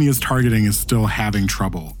 Tanya's targeting is still having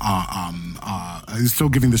trouble. Is still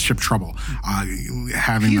giving the ship trouble,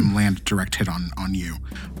 having them land direct hit on you.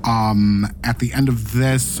 At the end of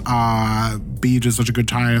this, B did such a good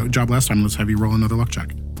job last time. Let's have you roll another luck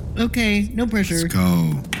check. Okay, no pressure. Let's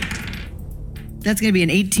go. That's going to be an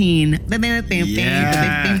 18.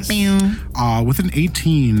 Yes. With an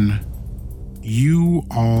 18, you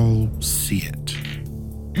all see it.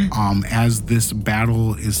 As this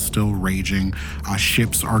battle is still raging,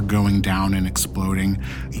 ships are going down and exploding.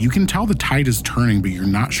 You can tell the tide is turning, but you're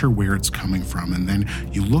not sure where it's coming from. And then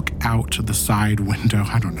you look out to the side window.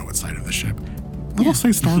 I don't know what side of the ship. I'll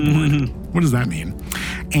say starboard. What does that mean?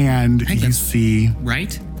 And you see...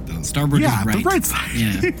 Right? The starboard is right. the right side.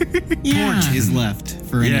 Yeah. Port is left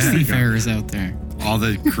for any seafarers out there. All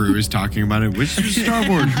the crew is talking about it. Which is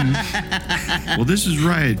starboard? Well, this is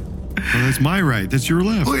right. Well, that's my right. That's your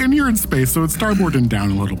left. Well, and you're in space, so it's starboard and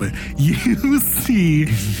down a little bit. You see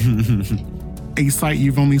a sight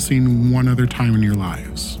you've only seen one other time in your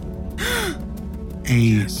lives.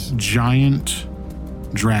 A giant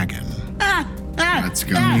dragon. Let's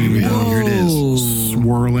go. Here it is.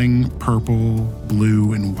 Swirling purple,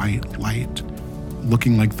 blue, and white light,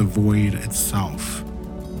 looking like the void itself,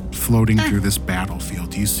 floating through this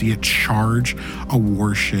battlefield. You see it charge a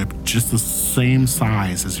warship just the same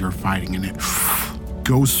size as you're fighting, and it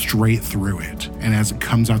goes straight through it. And as it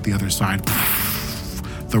comes out the other side,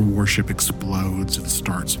 the warship explodes and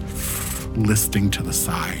starts listing to the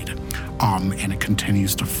side. And it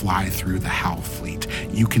continues to fly through the Hal fleet.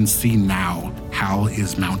 You can see now Hal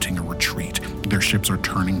is mounting a retreat. Their ships are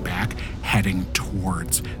turning back, heading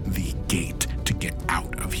towards the gate to get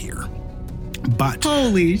out of here. But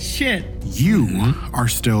holy shit. You are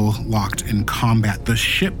still locked in combat. The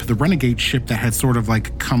ship, the Renegade ship that had sort of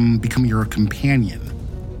like become your companion,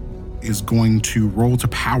 is going to roll to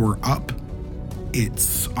power up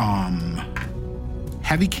its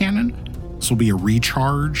heavy cannon. This will be a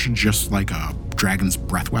recharge, just like a dragon's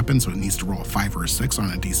breath weapon, so it needs to roll a 5 or a 6 on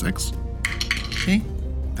a d6. Okay.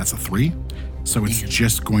 That's a 3. So it's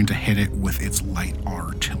just going to hit it with its light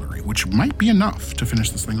artillery, which might be enough to finish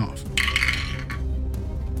this thing off.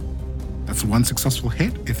 That's one successful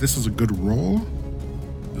hit. If this is a good roll,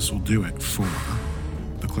 this will do it for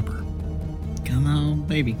the Clipper. Come on,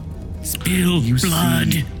 baby. Spill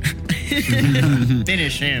blood.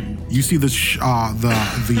 Finish him. You see the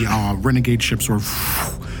Renegade ship sort of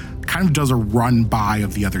kind of does a run by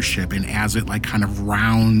of the other ship, and as it like kind of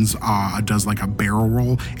rounds, does like a barrel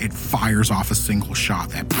roll, it fires off a single shot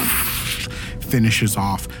that finishes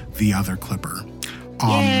off the other Clipper.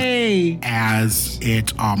 Yay! As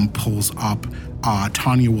it pulls up,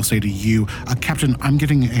 Tanya will say to you, Captain, I'm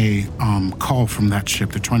getting a call from that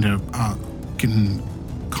ship. They're trying to get in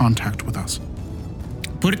contact with us.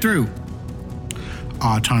 Put it through.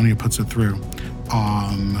 Tanya puts it through.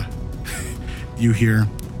 You hear,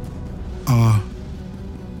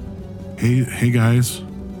 hey guys.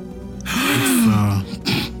 It's,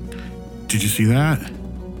 did you see that?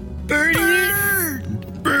 Birdie!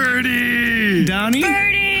 Donnie?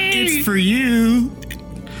 Birdie! It's for you.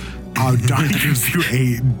 Donnie gives you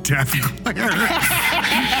a death glare.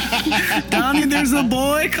 Donnie, there's a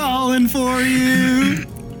boy calling for you.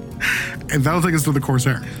 And that'll take us to the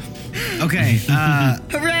Corsair. Okay.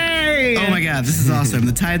 Hooray! Oh my god, this is awesome.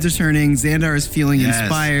 The tides are turning. Xandar is feeling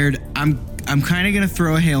inspired. I'm kind of going to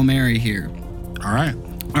throw a Hail Mary here. All right.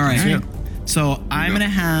 All right. So I'm going to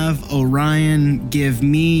have Orion give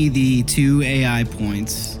me the 2 AI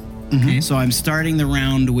points. Okay. So I'm starting the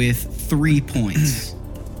round with 3 points.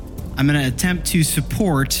 I'm going to attempt to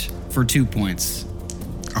support for 2 points.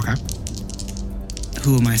 Okay.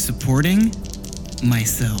 Who am I supporting?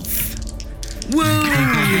 Myself. Woo!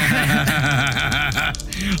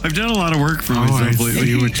 I've done a lot of work for myself lately.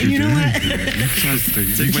 See what you're doing. What?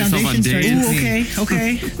 Take myself on dates. Ooh,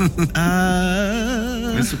 okay.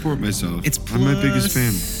 I support myself. It's I'm my biggest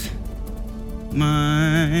fan.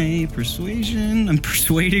 my persuasion.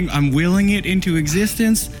 I'm willing it into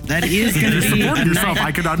existence. That is going to be Supporting yourself.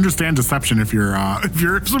 I could understand deception if you're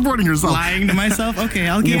supporting yourself. lying to myself. Okay,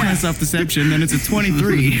 I'll give myself deception. Then it's a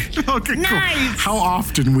 23. Okay, Nice. cool. How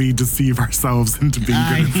often we deceive ourselves into being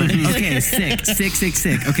good at things. Okay,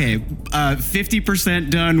 sick. Okay, 50%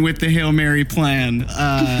 done with the Hail Mary plan.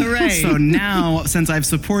 Hooray. So now, since I've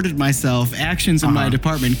supported myself, actions in my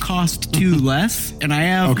department cost 2 less, and I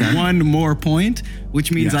have 1 more point,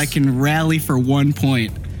 which means Yes. I can rally for 1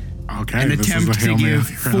 point Okay, and this is attempt a to Hail Mary give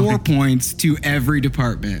 4 rally. points to every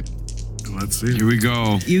department. Let's see. Here we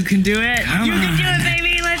go. You can do it. You can do it,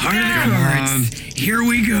 baby. Let's Heart of the go. cards. Here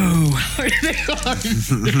we go.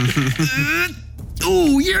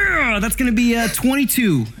 Oh, yeah. That's going to be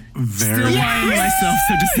 22. Very Still lying to myself,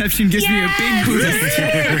 so deception gives me a big boost.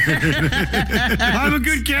 I'm a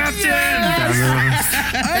good captain. I'm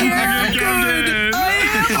a good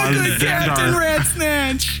Captain Xandar, Rat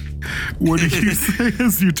Snatch. what do you say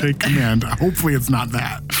as you take command? Hopefully it's not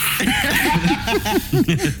that.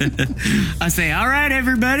 I say, all right,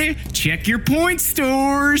 everybody, check your point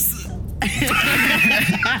stores.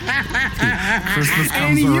 Christmas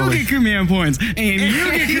And comes you early. get command points. And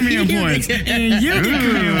you get command points. And you get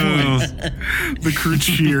command points. The crew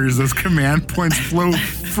cheers as command points flow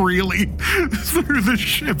freely through the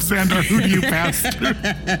ship. Xandar, who do you pass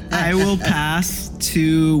to? I will pass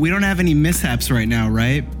to. We don't have any mishaps right now,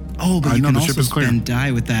 right? Oh, but you no, can the also ship is clear. spend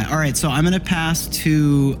die with that. All right, so I'm going to pass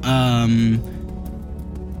to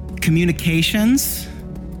communications,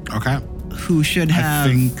 Okay. who should have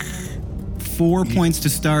I think 4 points to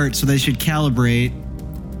start, so they should calibrate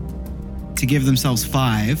to give themselves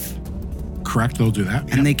 5. correct. They'll do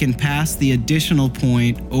that. And they can pass the additional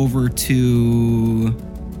point over to,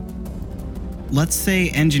 let's say,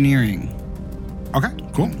 engineering. Okay,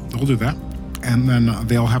 cool. They'll do that. And then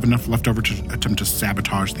they'll have enough left over to attempt to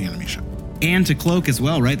sabotage the enemy ship. And to cloak as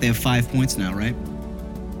well, right? They have 5 points now, right?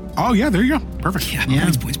 Oh, yeah, there you go. Perfect. Yeah.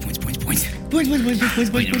 Points.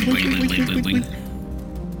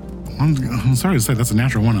 I'm sorry to say that's a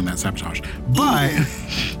natural one on that sabotage. But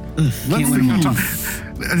let's win them all.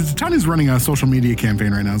 see. Tony's running a social media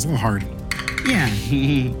campaign right now. It's a little hard. Yeah.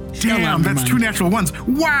 Damn, that's 2 natural ones.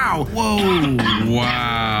 Wow. Whoa.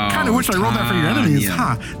 Wow. Kind of wish I rolled that for your enemies,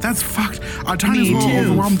 Tanya. huh? That's fucked. Tanya's a Me little too.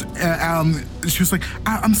 overwhelmed. She was like,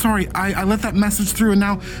 I'm sorry. I let that message through and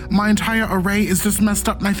now my entire array is just messed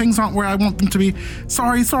up. My things aren't where I want them to be.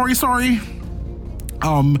 Sorry. Cedric,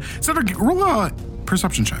 roll a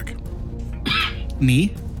perception check.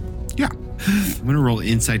 Me? Yeah. I'm gonna roll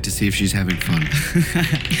insight to see if she's having fun.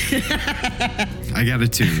 I got a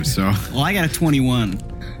 2, so Well, I got a 21.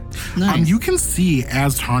 Nice. You can see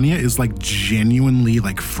as Tanya is like genuinely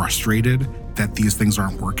like frustrated that these things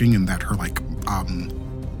aren't working and that her like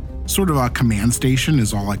sort of a command station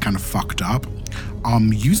is all like kind of fucked up.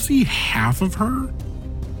 You see half of her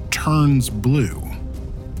turns blue.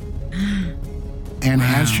 And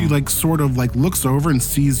as she like sort of like looks over and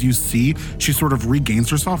sees you see, she sort of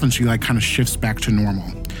regains herself and she like kind of shifts back to normal.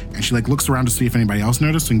 And she like looks around to see if anybody else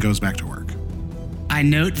noticed and goes back to work. I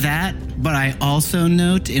note that, but I also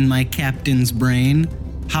note in my captain's brain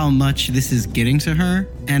how much this is getting to her.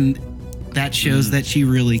 And that shows that she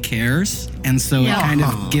really cares. And so it kind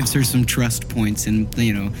of gives her some trust points. And,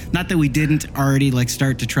 you know, not that we didn't already like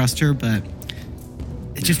start to trust her, but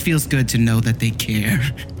it just feels good to know that they care.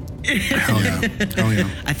 Hell yeah. Hell yeah.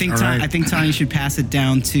 I think All right. I think Tanya should pass it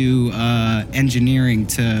down to engineering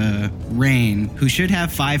to Rain, who should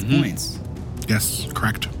have 5 points. Yes,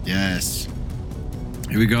 correct. yes.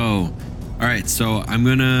 Here we go. All right, so I'm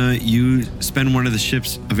gonna spend one of the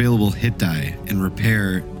ship's available hit die and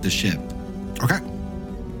repair the ship. Okay.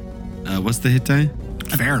 What's the hit die?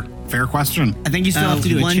 Fair question. I think you still have to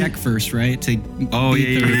do a one- check first, right? To Oh,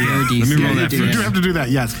 beat the repair Let DC. me roll that You first. do have to do that,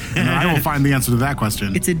 yes. And I will find the answer to that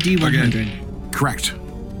question. It's a D100. Correct.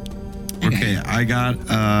 Okay, I got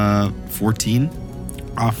 14.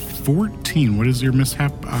 14. What is your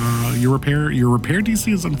mishap? Your repair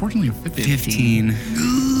DC is unfortunately a 15. 15.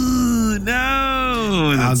 Ooh,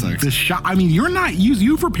 no, that sucks. The shot. I mean,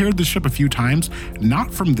 you've repaired the ship a few times,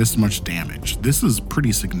 not from this much damage. This is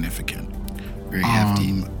pretty significant. Very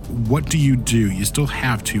hefty. What do? You still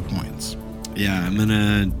have 2 points. Yeah, I'm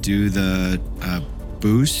gonna do the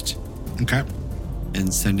boost Okay.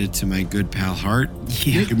 and send it to my good pal Hart.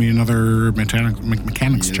 Yeah. Give me another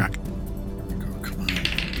mechanics Yeah. check. Oh, come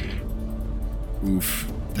on. Oof,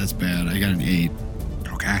 that's bad. I got an 8.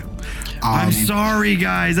 Okay. I'm sorry,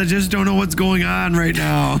 guys. I just don't know what's going on right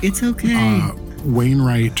now. It's okay.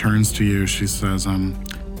 Wainwright turns to you. She says,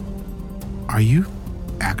 "Are you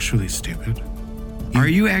actually stupid? Are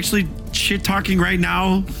you actually shit talking right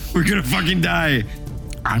now, we're gonna fucking die.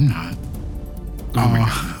 I'm not.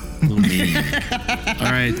 Little maniac.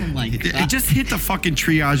 All right. Oh my God. Just hit the fucking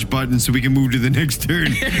triage button so we can move to the next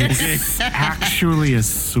turn. Okay. Actually a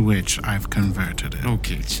switch. I've converted it.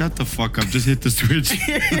 Okay. Shut the fuck up. Just hit the switch.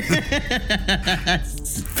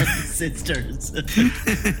 Sisters.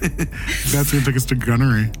 That's gonna take us to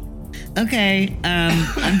gunnery. Okay,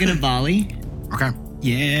 I'm gonna volley. Okay.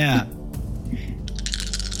 Yeah.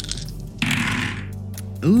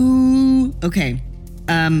 Ooh, okay.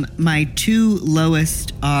 My two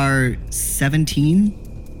lowest are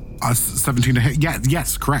 17. 17 to hit. Yeah,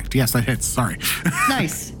 yes, correct. Yes, that hits. Sorry.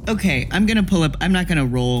 Nice. Okay, I'm gonna pull up. I'm not gonna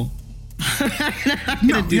roll.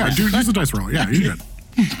 No, yeah, use the dice roll. Yeah, you're good.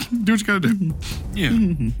 Do what you gotta do. Yeah.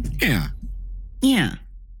 Yeah. Yeah.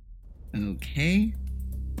 Okay.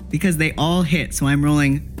 Because they all hit, so I'm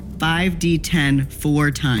rolling 5d10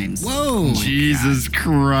 4 times. Whoa. Jesus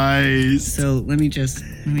Christ. So let me just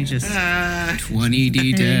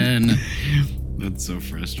 20d10. That's so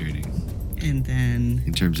frustrating and then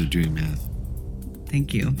in terms of doing math.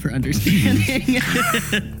 thank you for understanding.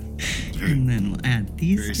 And then we'll add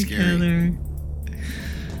these very together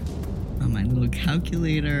on my little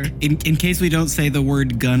calculator. In case we don't say the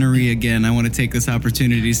word gunnery again, I want to take this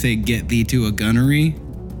opportunity to say get thee to a gunnery.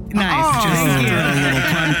 Nice. Just Thank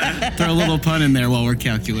you. throw a little pun in there while we're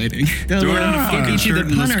calculating. The Throw it on little a fucking into shirt the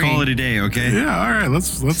and let's punnery. call it a day, okay? Yeah, all right, let's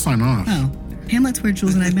sign off. Oh, Hamlet's where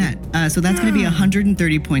Jules and I met. So that's going to be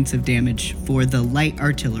 130 points of damage for the light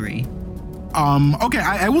artillery. Okay,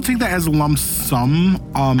 I will take that as a lump sum.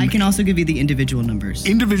 I can also give you the individual numbers.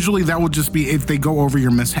 Individually, that would just be if they go over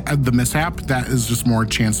your the mishap, that is just more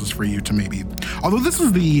chances for you to maybe. Although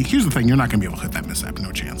here's the thing, you're not gonna be able to hit that mishap,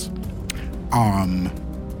 no chance.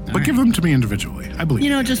 But give them to me individually. I believe. You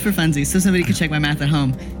know, just for funsies, so somebody could check my math at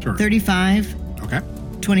home. Sure. 35, Okay.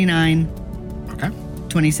 29, Okay.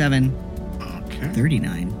 27, Okay.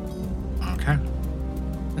 39. Okay.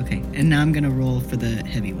 Okay, and now I'm gonna roll for the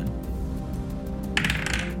heavy one.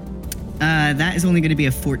 That is only gonna be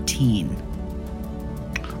a 14.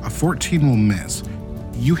 A 14 will miss.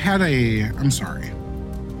 You had I'm sorry.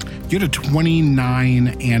 You had a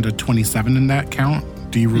 29 and a 27 in that count.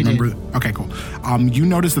 Do you remember? did. Okay, cool. You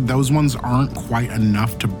notice that those ones aren't quite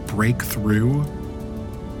enough to break through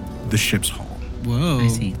the ship's hull. Whoa. I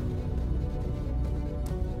see.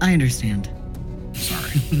 I understand.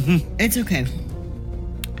 Sorry. It's okay.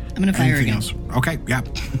 I'm gonna fire Anything again. else? Okay, yeah.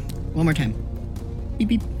 One more time. Beep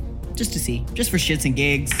beep. Just to see. Just for shits and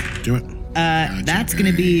gigs. Do it. That's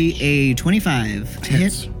gonna be a 25 to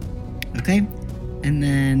Hits. hit. Okay. And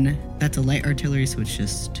then that's a light artillery, so it's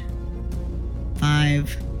just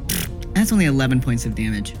 5. That's only 11 points of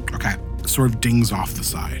damage. Okay. Sort of dings off the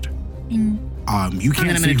side. You And can't then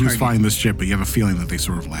I'm see gonna who's target. flying this ship, but you have a feeling that they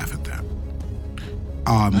sort of laugh at that.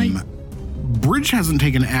 Bridge hasn't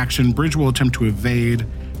taken action. Bridge will attempt to evade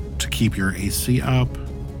to keep your AC up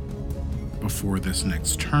before this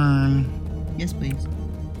next turn. Yes, please.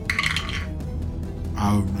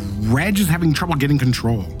 Reg is having trouble getting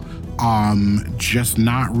control. Just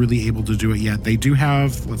not really able to do it yet. They do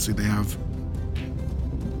have, let's see, they have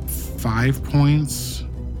 5 points.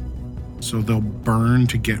 So they'll burn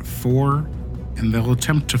to get 4, and they'll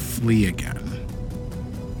attempt to flee again.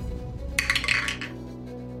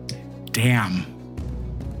 Damn.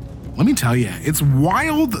 Let me tell you, it's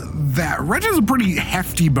wild that Reg has a pretty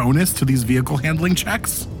hefty bonus to these vehicle handling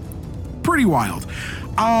checks. Pretty wild.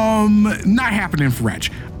 Not happening for Reg.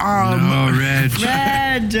 No, Reg.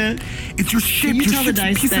 Red! It's your ship. Can you Your tell the ship's a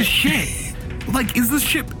dice piece that- of shit. Like, is this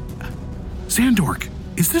ship... Sandork,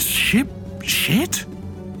 is this ship shit?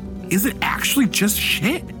 Is it actually just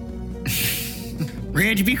shit?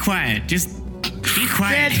 Reg, be quiet. Just be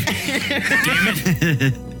quiet.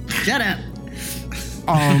 Shut up.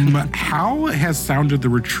 How has sounded the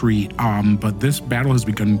retreat, but this battle has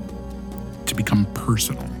begun to become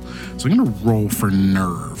personal. So I'm going to roll for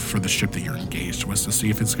nerve for the ship that you're engaged with to see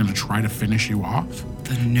if it's going to try to finish you off.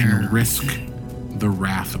 The And nerve. risk the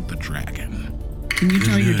wrath of the dragon. Can you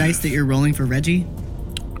tell your dice that you're rolling for Reggie?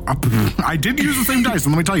 I did use the same dice,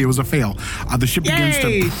 and let me tell you, it was a fail. The ship begins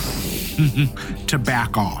to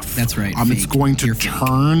back off. That's right, It's fake. going to You're fake.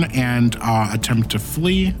 turn and attempt to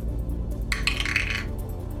flee.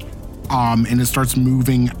 And it starts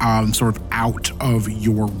moving sort of out of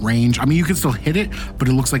your range. I mean, you can still hit it, but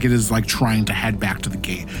it looks like it is like trying to head back to the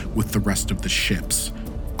gate with the rest of the ships.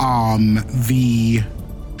 The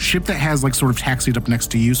ship that has like sort of taxied up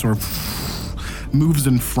next to you sort of moves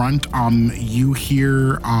in front. You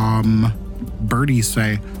hear Birdie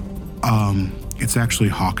say, it's actually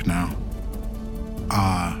Hawk now.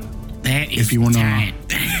 That is If you want tight.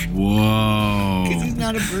 to Whoa. Because he's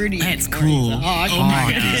not a birdie. That's anymore, he's cool. a hawk. Oh my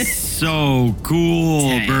Hawk God. is so cool,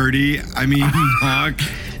 Dang. Birdie. I mean, Hawk.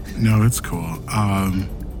 No, it's cool. I'm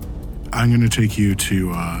going to take you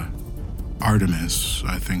to Artemis.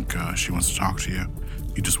 I think she wants to talk to you.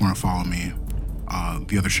 You just want to follow me.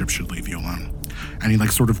 The other ship should leave you alone. And he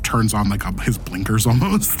like sort of turns on like his blinkers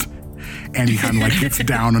almost. And he kind of like gets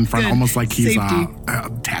down in front, Good. almost like he's Safety.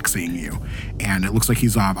 taxiing you. And it looks like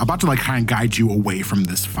he's about to like kind of guide you away from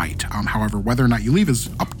this fight. However, whether or not you leave is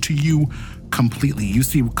up to you completely. You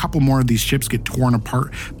see a couple more of these ships get torn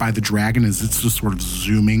apart by the dragon as it's just sort of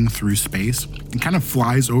zooming through space and kind of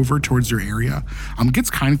flies over towards your area. Gets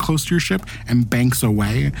kind of close to your ship and banks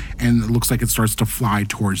away, and it looks like it starts to fly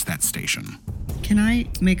towards that station. Can I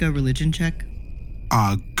make a religion check?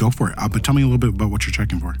 Go for it. But tell me a little bit about what you're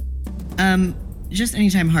checking for. Just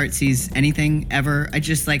anytime Hart sees anything ever, I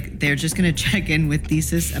just like, they're just gonna check in with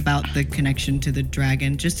Thesis about the connection to the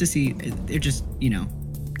dragon, just to see, they're just,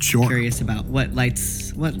 Sure. curious about what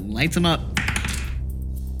lights them up.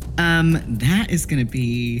 That is gonna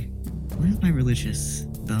be, what is my religious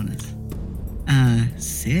bonus?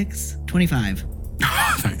 6? 25.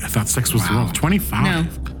 I thought 6 was the roll. 25. No,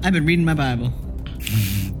 I've been reading my Bible.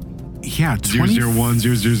 Yeah, 20. 001,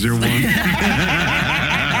 0001.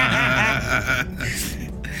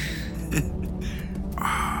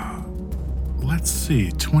 Let's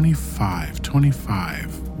see. 25.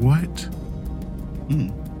 What?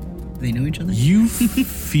 They know each other? You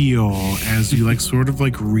feel as you like sort of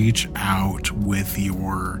like reach out with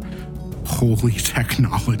your holy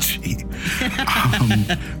technology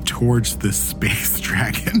towards this space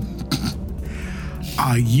dragon.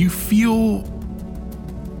 You feel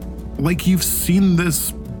like you've seen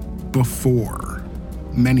this before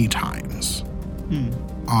many times.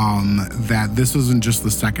 That this isn't just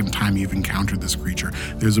the second time you've encountered this creature.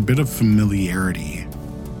 There's a bit of familiarity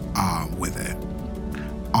with it.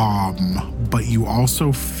 But you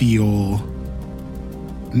also feel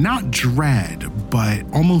not dread, but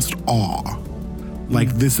almost awe. Like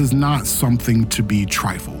this is not something to be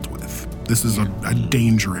trifled with. This is a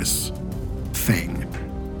dangerous thing.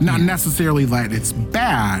 Not necessarily that it's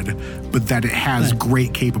bad, but that it has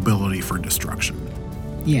great capability for destruction.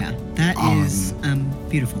 Yeah, that is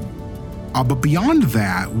beautiful. But beyond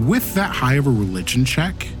that, with that high of a religion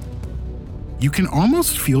check, you can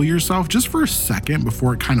almost feel yourself, just for a second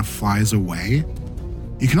before it kind of flies away,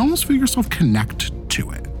 you can almost feel yourself connect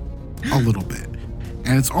to it a little bit.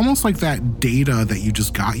 And it's almost like that data that you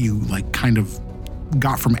just got, you like kind of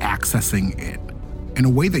got from accessing it in a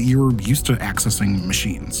way that you're used to accessing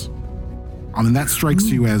machines. And that strikes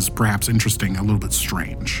you as perhaps interesting, a little bit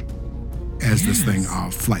strange, as this thing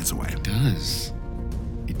flies away. It does.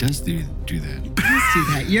 It does do that. Let's do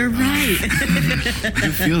that. You're right. I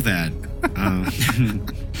do feel that.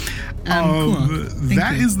 Cool.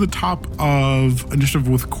 That is the top of initiative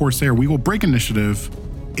with Corsair. We will break initiative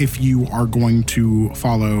if you are going to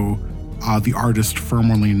follow the artist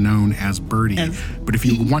formerly known as Birdie. But if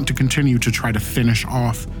you want to continue to try to finish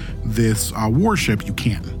off this warship, you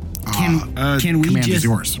can. Can we command just? is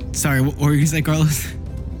yours. Sorry, what were you gonna say, Carlos?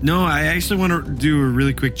 No, I actually want to do a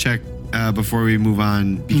really quick check before we move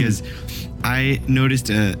on because I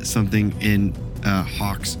noticed something in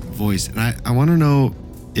Hawk's voice, and I want to know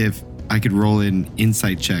if I could roll an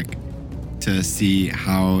insight check to see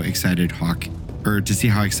how excited Hawk, or to see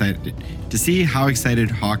how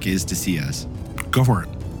excited Hawk is to see us. Go for it.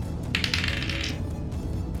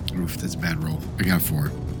 Oof, that's a bad roll. I got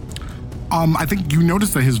 4. I think you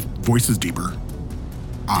notice that his voice is deeper.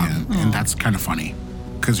 And that's kind of funny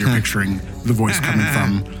because you're picturing the voice coming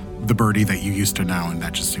from the Birdie that you used to know, and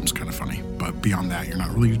that just seems kind of funny. But beyond that, you're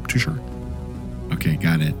not really too sure. Okay,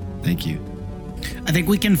 got it. Thank you. I think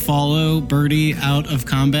we can follow Birdie out of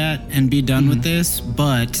combat and be done with this,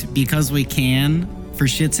 but because we can, for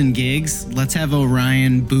shits and gigs, let's have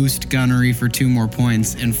Orion boost gunnery for 2 more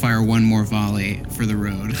points and fire 1 more volley for the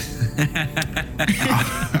road.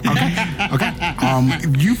 Okay.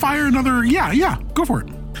 You fire another. Yeah. Go for it.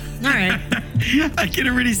 All right. I can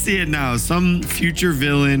already see it now. Some future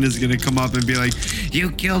villain is going to come up and be like,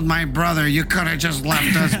 "You killed my brother. You could have just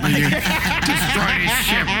left us, but you destroyed his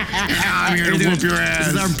ship. And now I'm here to whoop your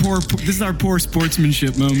ass." This is our poor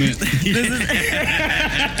sportsmanship moment.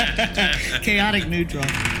 Chaotic neutral.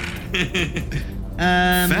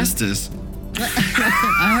 Festus. I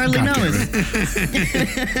hardly God know damn it.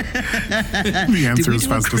 The answer Did we is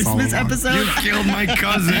do a Festus all Christmas along. episode? You killed my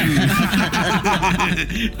cousin.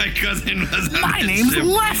 My cousin was on My the name's ship.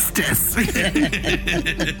 Lestis.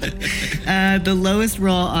 The lowest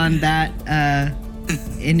roll on that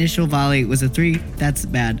initial volley was a 3. That's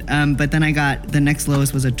bad. But then I got the next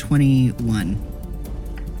lowest was a 21.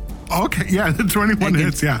 Okay, yeah, the 21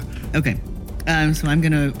 hits, yeah. Okay. So I'm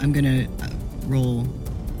gonna roll.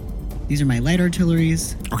 These are my light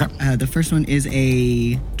artilleries. Okay. The first one is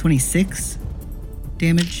a 26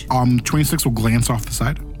 damage. 26 will glance off the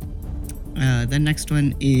side. The next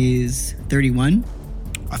one is 31.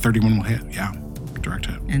 A 31 will hit, yeah. Direct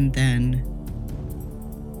hit. And then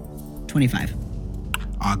 25.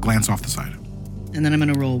 Glance off the side. And then I'm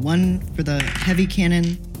going to roll 1 for the heavy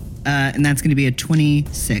cannon, and that's going to be a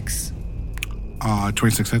 26.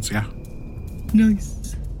 26 hits, yeah.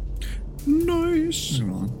 Nice. Nice. I'm going to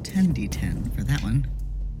roll 10d10 for that one.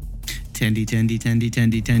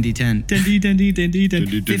 10d10d10d10d10d10.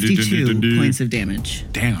 52 points of damage.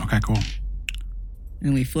 Dang, okay, cool.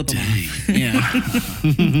 And we flip them off. Yeah.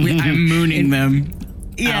 I'm mooning them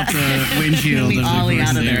out the windshield. We of the ollie horse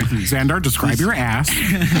out of there. Xandar, describe your ass.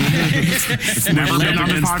 It's never been on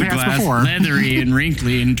the Against the podcast glass, before. leathery and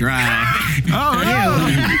wrinkly and dry. Oh,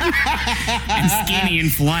 And skinny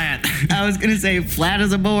and flat. I was going to say flat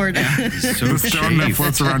as a board. So the stone that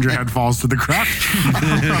floats around your head falls to the ground.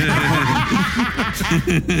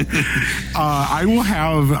 I will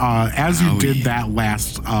have, as you did that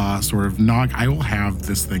last sort of knock, I will have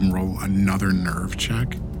this thing roll another nerve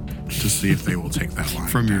check to see if they will take that line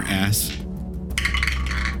from your down. ass.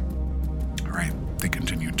 All right, they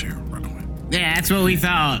continue to run away. Yeah, that's what we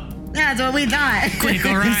thought. That's what we thought. Quick,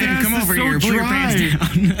 Orion, come over so here. Pull your pants down.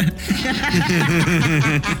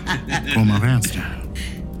 Pull my pants down.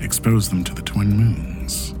 Expose them to the twin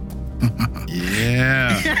moons.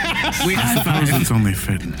 Yeah. I suppose it's only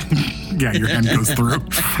fitting. Yeah, your hand goes through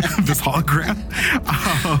this hologram.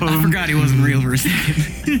 I forgot he wasn't real for a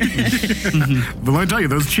second. But let me tell you,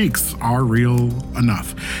 those cheeks are real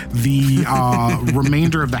enough. The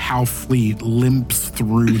remainder of the Howe fleet limps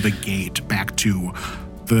through the gate back to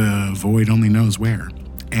the void only knows where,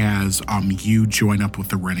 as you join up with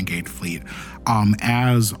the Renegade fleet.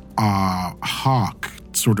 As Hawk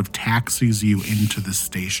sort of taxis you into the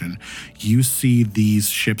station, you see these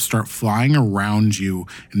ships start flying around you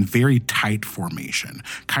in very tight formation,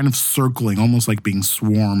 kind of circling, almost like being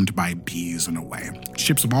swarmed by bees in a way.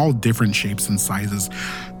 Ships of all different shapes and sizes,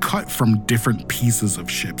 cut from different pieces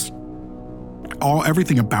of ships.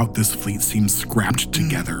 Everything about this fleet seems scrapped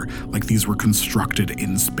together, like these were constructed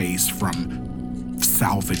in space from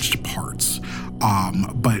salvaged parts.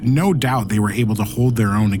 But no doubt they were able to hold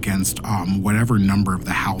their own against whatever number of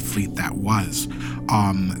the Howe fleet that was.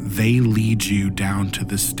 They lead you down to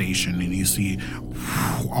this station, and you see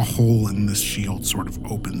a hole in this shield sort of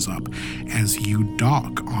opens up as you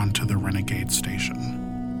dock onto the Renegade station.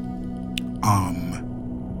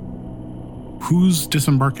 Who's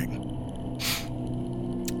disembarking?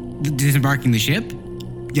 Disembarking the ship?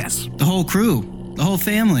 Yes. The whole crew. The whole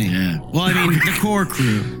family. Yeah. Well, I mean, the core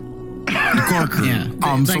crew. The core crew. Yeah.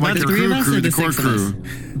 So like the your three of us or the the core 6 of us? crew.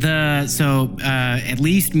 At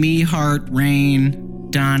least me, Hart,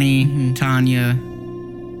 Rain, Donnie, Tanya,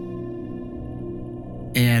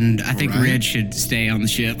 and I think All right. Red should stay on the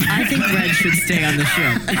ship. I think Red should stay on the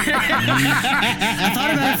ship. I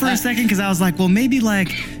thought about it for a second because I was like, well, maybe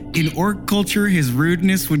like in orc culture, his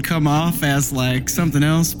rudeness would come off as like something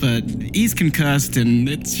else, but he's concussed and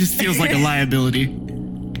it just feels like a liability.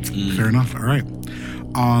 Fair enough. All right.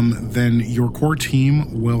 Then your core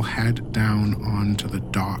team will head down onto the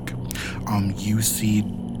dock. You see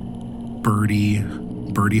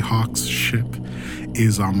Birdie Hawk's ship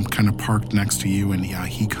is kind of parked next to you, and yeah,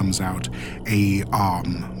 he comes out, a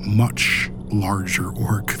much larger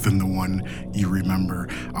orc than the one you remember.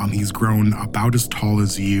 He's grown about as tall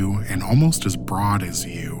as you and almost as broad as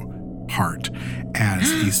you, Hart, as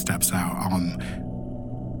he steps out.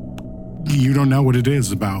 You don't know what it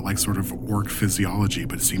is about like sort of orc physiology,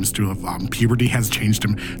 but it seems to have puberty has changed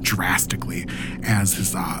him drastically as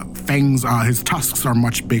his fangs, his tusks are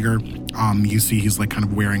much bigger. You see he's like kind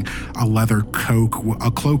of wearing a leather cloak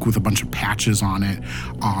with a bunch of patches on it.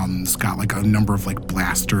 It's got like a number of like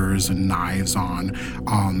blasters and knives on.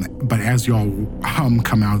 But as y'all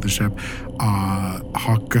come out of the ship,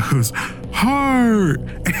 Hawk goes, "Hart!"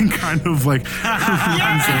 and kind of like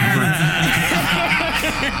runs over.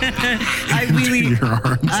 I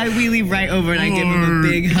wheelie right over and I give him a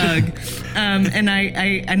big hug. And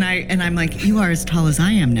I'm like, you are as tall as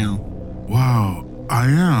I am now. Wow, I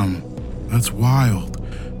am. That's wild.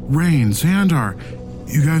 Rain, Xandar,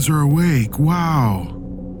 you guys are awake. Wow.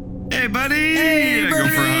 Hey, buddy! I go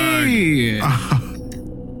for a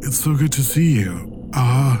hug. It's so good to see you.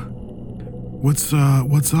 What's up?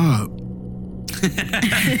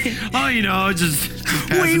 Oh, you know, just We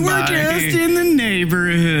passing were by. just in the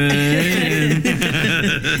neighborhood.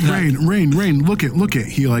 Rain, look it.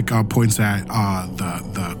 He like points at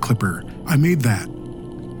the clipper. I made that.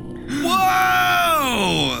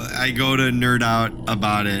 Whoa! I go to nerd out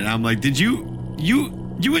about it. I'm like, did you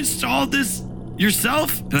installed this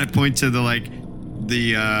yourself? And I point to the I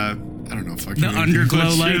don't know, fucking The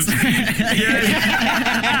underglow lights.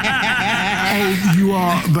 Oh, you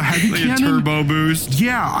the heavy Like cannon? a turbo boost.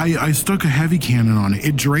 Yeah, I stuck a heavy cannon on it.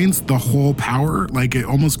 It drains the whole power. Like it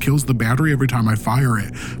almost kills the battery every time I fire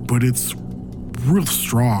it, but it's real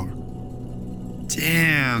strong.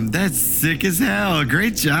 Damn, that's sick as hell.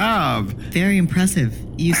 Great job. Very impressive.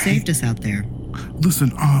 You saved us out there.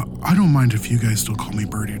 Listen, I don't mind if you guys still call me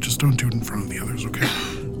Birdie. Just don't do it in front of the others, okay?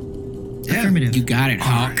 Affirmative. You got it,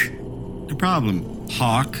 Hawk. No problem.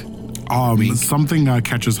 Hawk. Something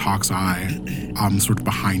catches Hawk's eye, sort of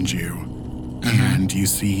behind you, and you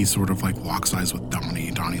see he sort of like locks eyes with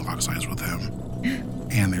Donnie. Donnie locks eyes with him,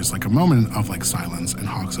 and there's like a moment of like silence, and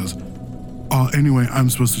Hawk says, "Anyway, I'm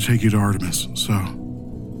supposed to take you to Artemis, so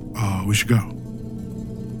we should go."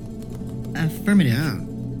 Affirmative. Yeah.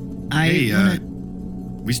 I wanna-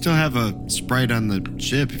 We still have a Sprite on the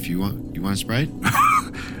ship if you want. You want a Sprite?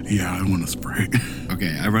 Yeah, I want a spray.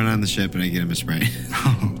 Okay, I run on the ship and I get him a Sprite.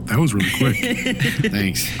 Oh, that was really quick.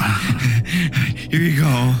 Thanks. Here you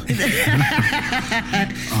go.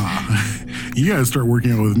 You gotta start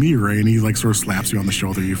working out with me, Ray. And he like sort of slaps you on the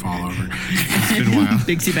shoulder. You fall over. It's been a while.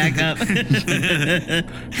 picks you back up. Hey,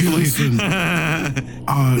 listen.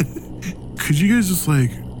 Could you guys just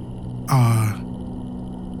like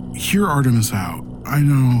hear Artemis out? I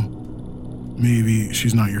know maybe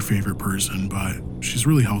she's not your favorite person, but she's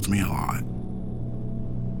really helped me a lot.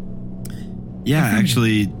 Yeah,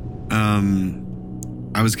 actually,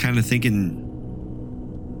 I was kind of thinking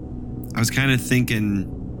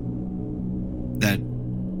that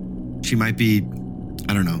she might be,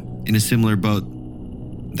 I don't know, in a similar boat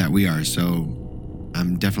that we are. So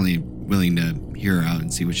I'm definitely willing to hear her out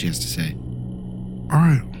and see what she has to say. All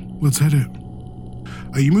right, let's hit it.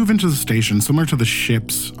 You move into the station. Similar to the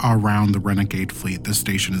ships around the Renegade fleet, this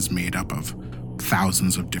station is made up of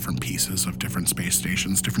thousands of different pieces of different space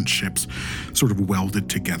stations, different ships sort of welded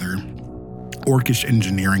together. Orcish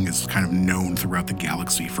engineering is kind of known throughout the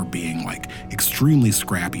galaxy for being like extremely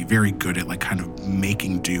scrappy, very good at like kind of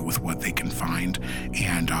making do with what they can find.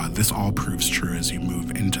 And this all proves true as you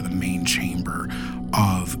move into the main chamber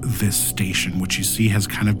of this station, which you see has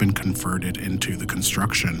kind of been converted into the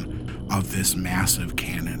construction of this massive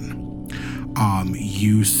cannon.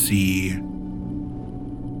 You see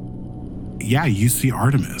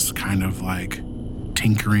Artemis kind of like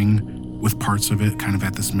tinkering with parts of it, kind of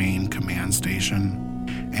at this main command station.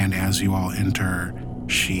 And as you all enter,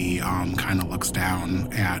 she kind of looks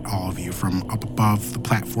down at all of you from up above the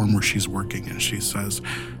platform where she's working, and she says,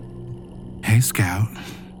 "Hey, Scout,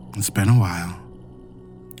 it's been a while."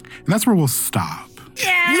 And that's where we'll stop.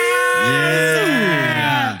 Yeah.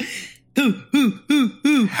 Hell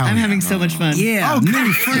I'm yeah. having so much fun. Yeah,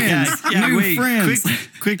 new friends. New friends.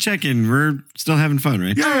 Quick check-in. We're still having fun,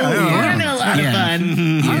 right? We're having a lot of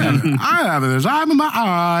fun. I have this. I'm in my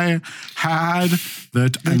eye. Had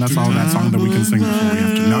that, and that's all that song that we can sing before we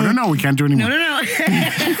have to. No, we can't do it anymore. No.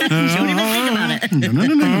 Don't even think about it.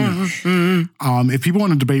 No. If people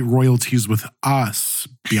want to debate royalties with us,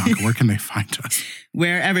 Bianca, where can they find us?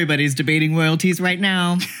 Where everybody's debating royalties right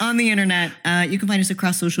now on the internet. You can find us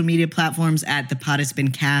across social media platforms at The Pod Has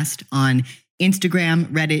Been Cast on Instagram,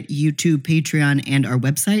 Reddit, YouTube, Patreon, and our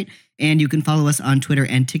website. And you can follow us on Twitter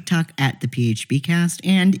and TikTok at The PHBcast.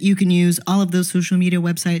 And you can use all of those social media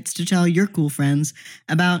websites to tell your cool friends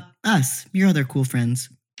about us, your other cool friends.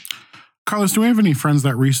 Carlos, do we have any friends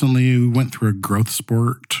that recently went through a growth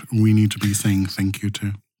spurt we need to be saying thank you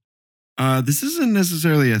to? This isn't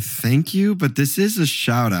necessarily a thank you, but this is a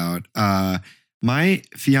shout out. My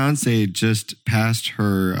fiance just passed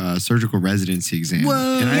her surgical residency exam.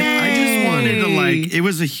 Whoa. And I just wanted to Yay. it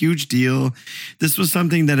was a huge deal. This was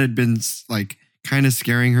something that had been like kind of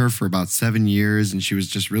scaring her for about 7 years. And she was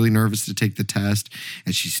just really nervous to take the test.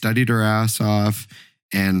 And she studied her ass off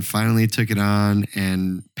and finally took it on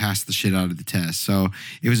and passed the shit out of the test. So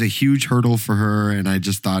it was a huge hurdle for her, and I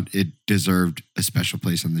just thought it deserved a special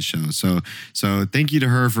place on the show. So thank you to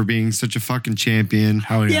her for being such a fucking champion.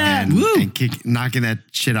 Hell yeah. And knocking that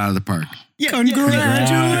shit out of the park.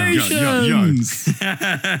 Congratulations.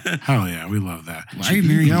 Hell yeah, we love that. Why are you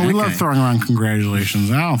marrying that we love guy? throwing around congratulations.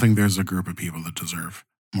 And I don't think there's a group of people that deserve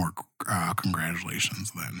more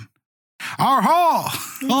congratulations than our hall.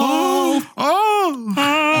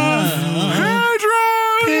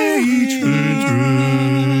 Patron.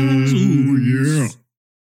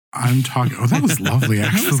 I'm talking. Oh, that was lovely,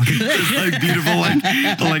 actually. It's like beautiful,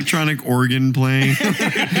 like electronic organ playing.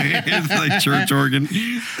 It's like church organ.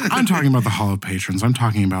 I'm talking about the Hall of Patrons. I'm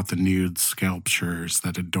talking about the nude sculptures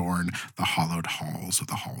that adorn the hollowed halls of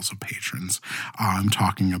the Halls of Patrons. I'm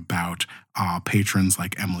talking about patrons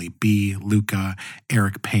like Emily B., Luca,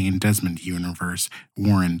 Eric Payne, Desmond Universe,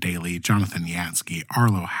 Warren Daly, Jonathan Yatsky,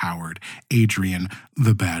 Arlo Howard, Adrian,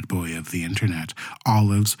 the bad boy of the internet,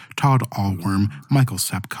 Olives, Todd Allworm, Michael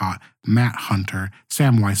Sepcott, Matt Hunter,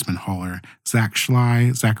 Sam Weissman-Holler, Zach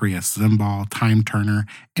Schley, Zacharias Zimbal, Time Turner,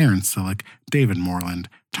 Aaron Sillick, David Moreland,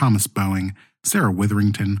 Thomas Boeing, Sarah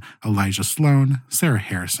Witherington, Elijah Sloan, Sarah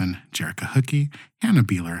Harrison, Jerica Hookie, Hannah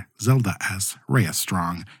Beeler, Zelda S., Rhea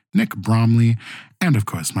Strong, Nick Bromley, and of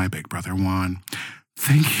course my big brother Juan.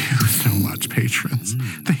 Thank you so much, patrons.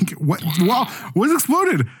 Thank you. What? Wow, what's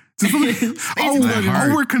exploded?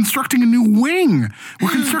 We're constructing a new wing.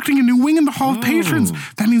 We're constructing a new wing in the Hall of Patrons.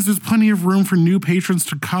 That means there's plenty of room for new patrons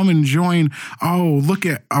to come and join. Oh, look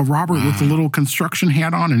at Robert with a little construction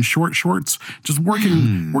hat on and short shorts, just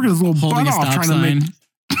working his little Holding butt a off stop trying sign. to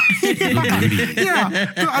make.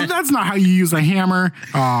 Yeah, that's not how you use a hammer.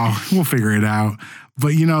 Oh, we'll figure it out.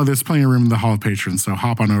 But, there's plenty of room in the Hall of Patrons, so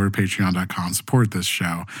hop on over to patreon.com, support this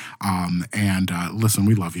show, and listen,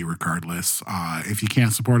 we love you regardless. If you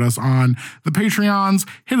can't support us on the Patreons,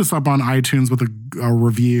 hit us up on iTunes with a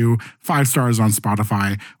review, 5 stars on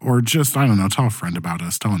Spotify, or just, I don't know, tell a friend about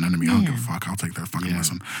us, tell an enemy, I don't give a fuck, I'll take their fucking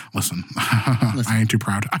listen. I ain't too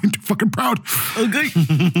proud. I ain't too fucking proud. Okay.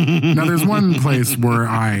 Now, there's one place where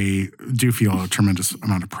I do feel a tremendous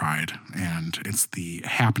amount of pride, and it's the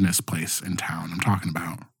happiness place in town. I'm talking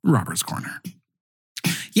about Robert's Corner.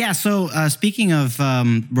 Yeah, so speaking of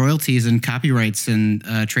royalties and copyrights and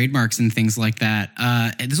trademarks and things like that,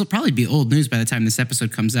 this will probably be old news by the time this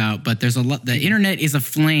episode comes out, but there's a lot. The internet is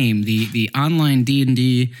aflame. The online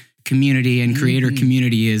D&D community and creator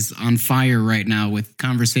community is on fire right now with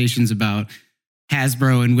conversations about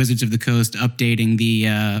Hasbro and Wizards of the Coast updating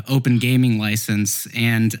the open gaming license.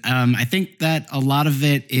 And I think that a lot of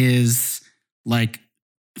it is like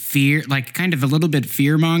fear, like kind of a little bit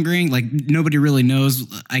fear mongering. Like nobody really knows,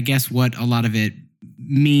 I guess, what a lot of it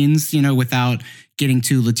means, without getting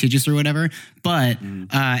too litigious or whatever. But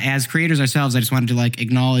as creators ourselves, I just wanted to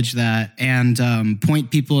acknowledge that and point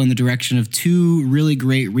people in the direction of 2 really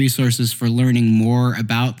great resources for learning more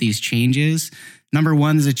about these changes. Number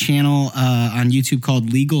one is a channel on YouTube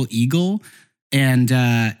called Legal Eagle. And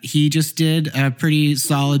he just did a pretty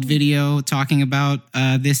solid video talking about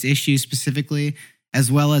this issue specifically, as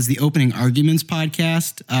well as the Opening Arguments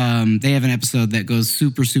podcast. They have an episode that goes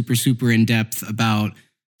super, super, super in depth about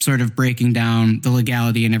sort of breaking down the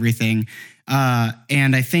legality and everything.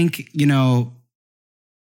 And I think,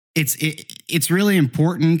 it's really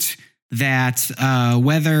important that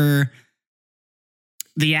whether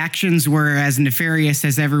the actions were as nefarious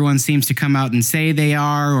as everyone seems to come out and say they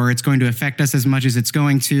are, or it's going to affect us as much as it's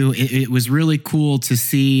going to. It was really cool to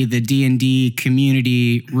see the D&D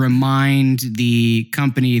community remind the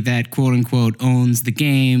company that quote unquote owns the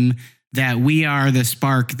game that we are the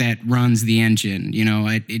spark that runs the engine.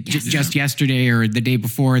 Just yesterday or the day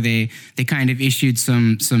before, they kind of issued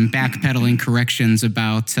some backpedaling corrections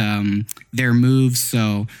about their moves.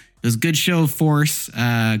 So it was a good show of force,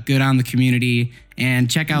 good on the community.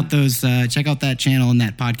 And check out that channel and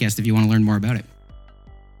that podcast if you want to learn more about it.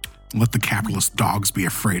 Let the capitalist dogs be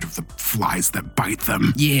afraid of the flies that bite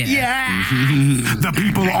them. Yeah. The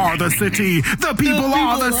people are the city. The people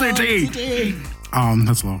are the city.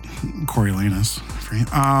 That's a little Coriolanus for you.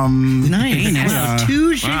 Nice. Wow.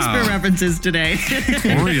 2 Shakespeare references today.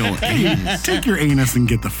 Coriolanus. Take your anus and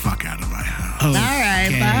get the fuck out of my house. All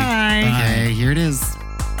right, bye.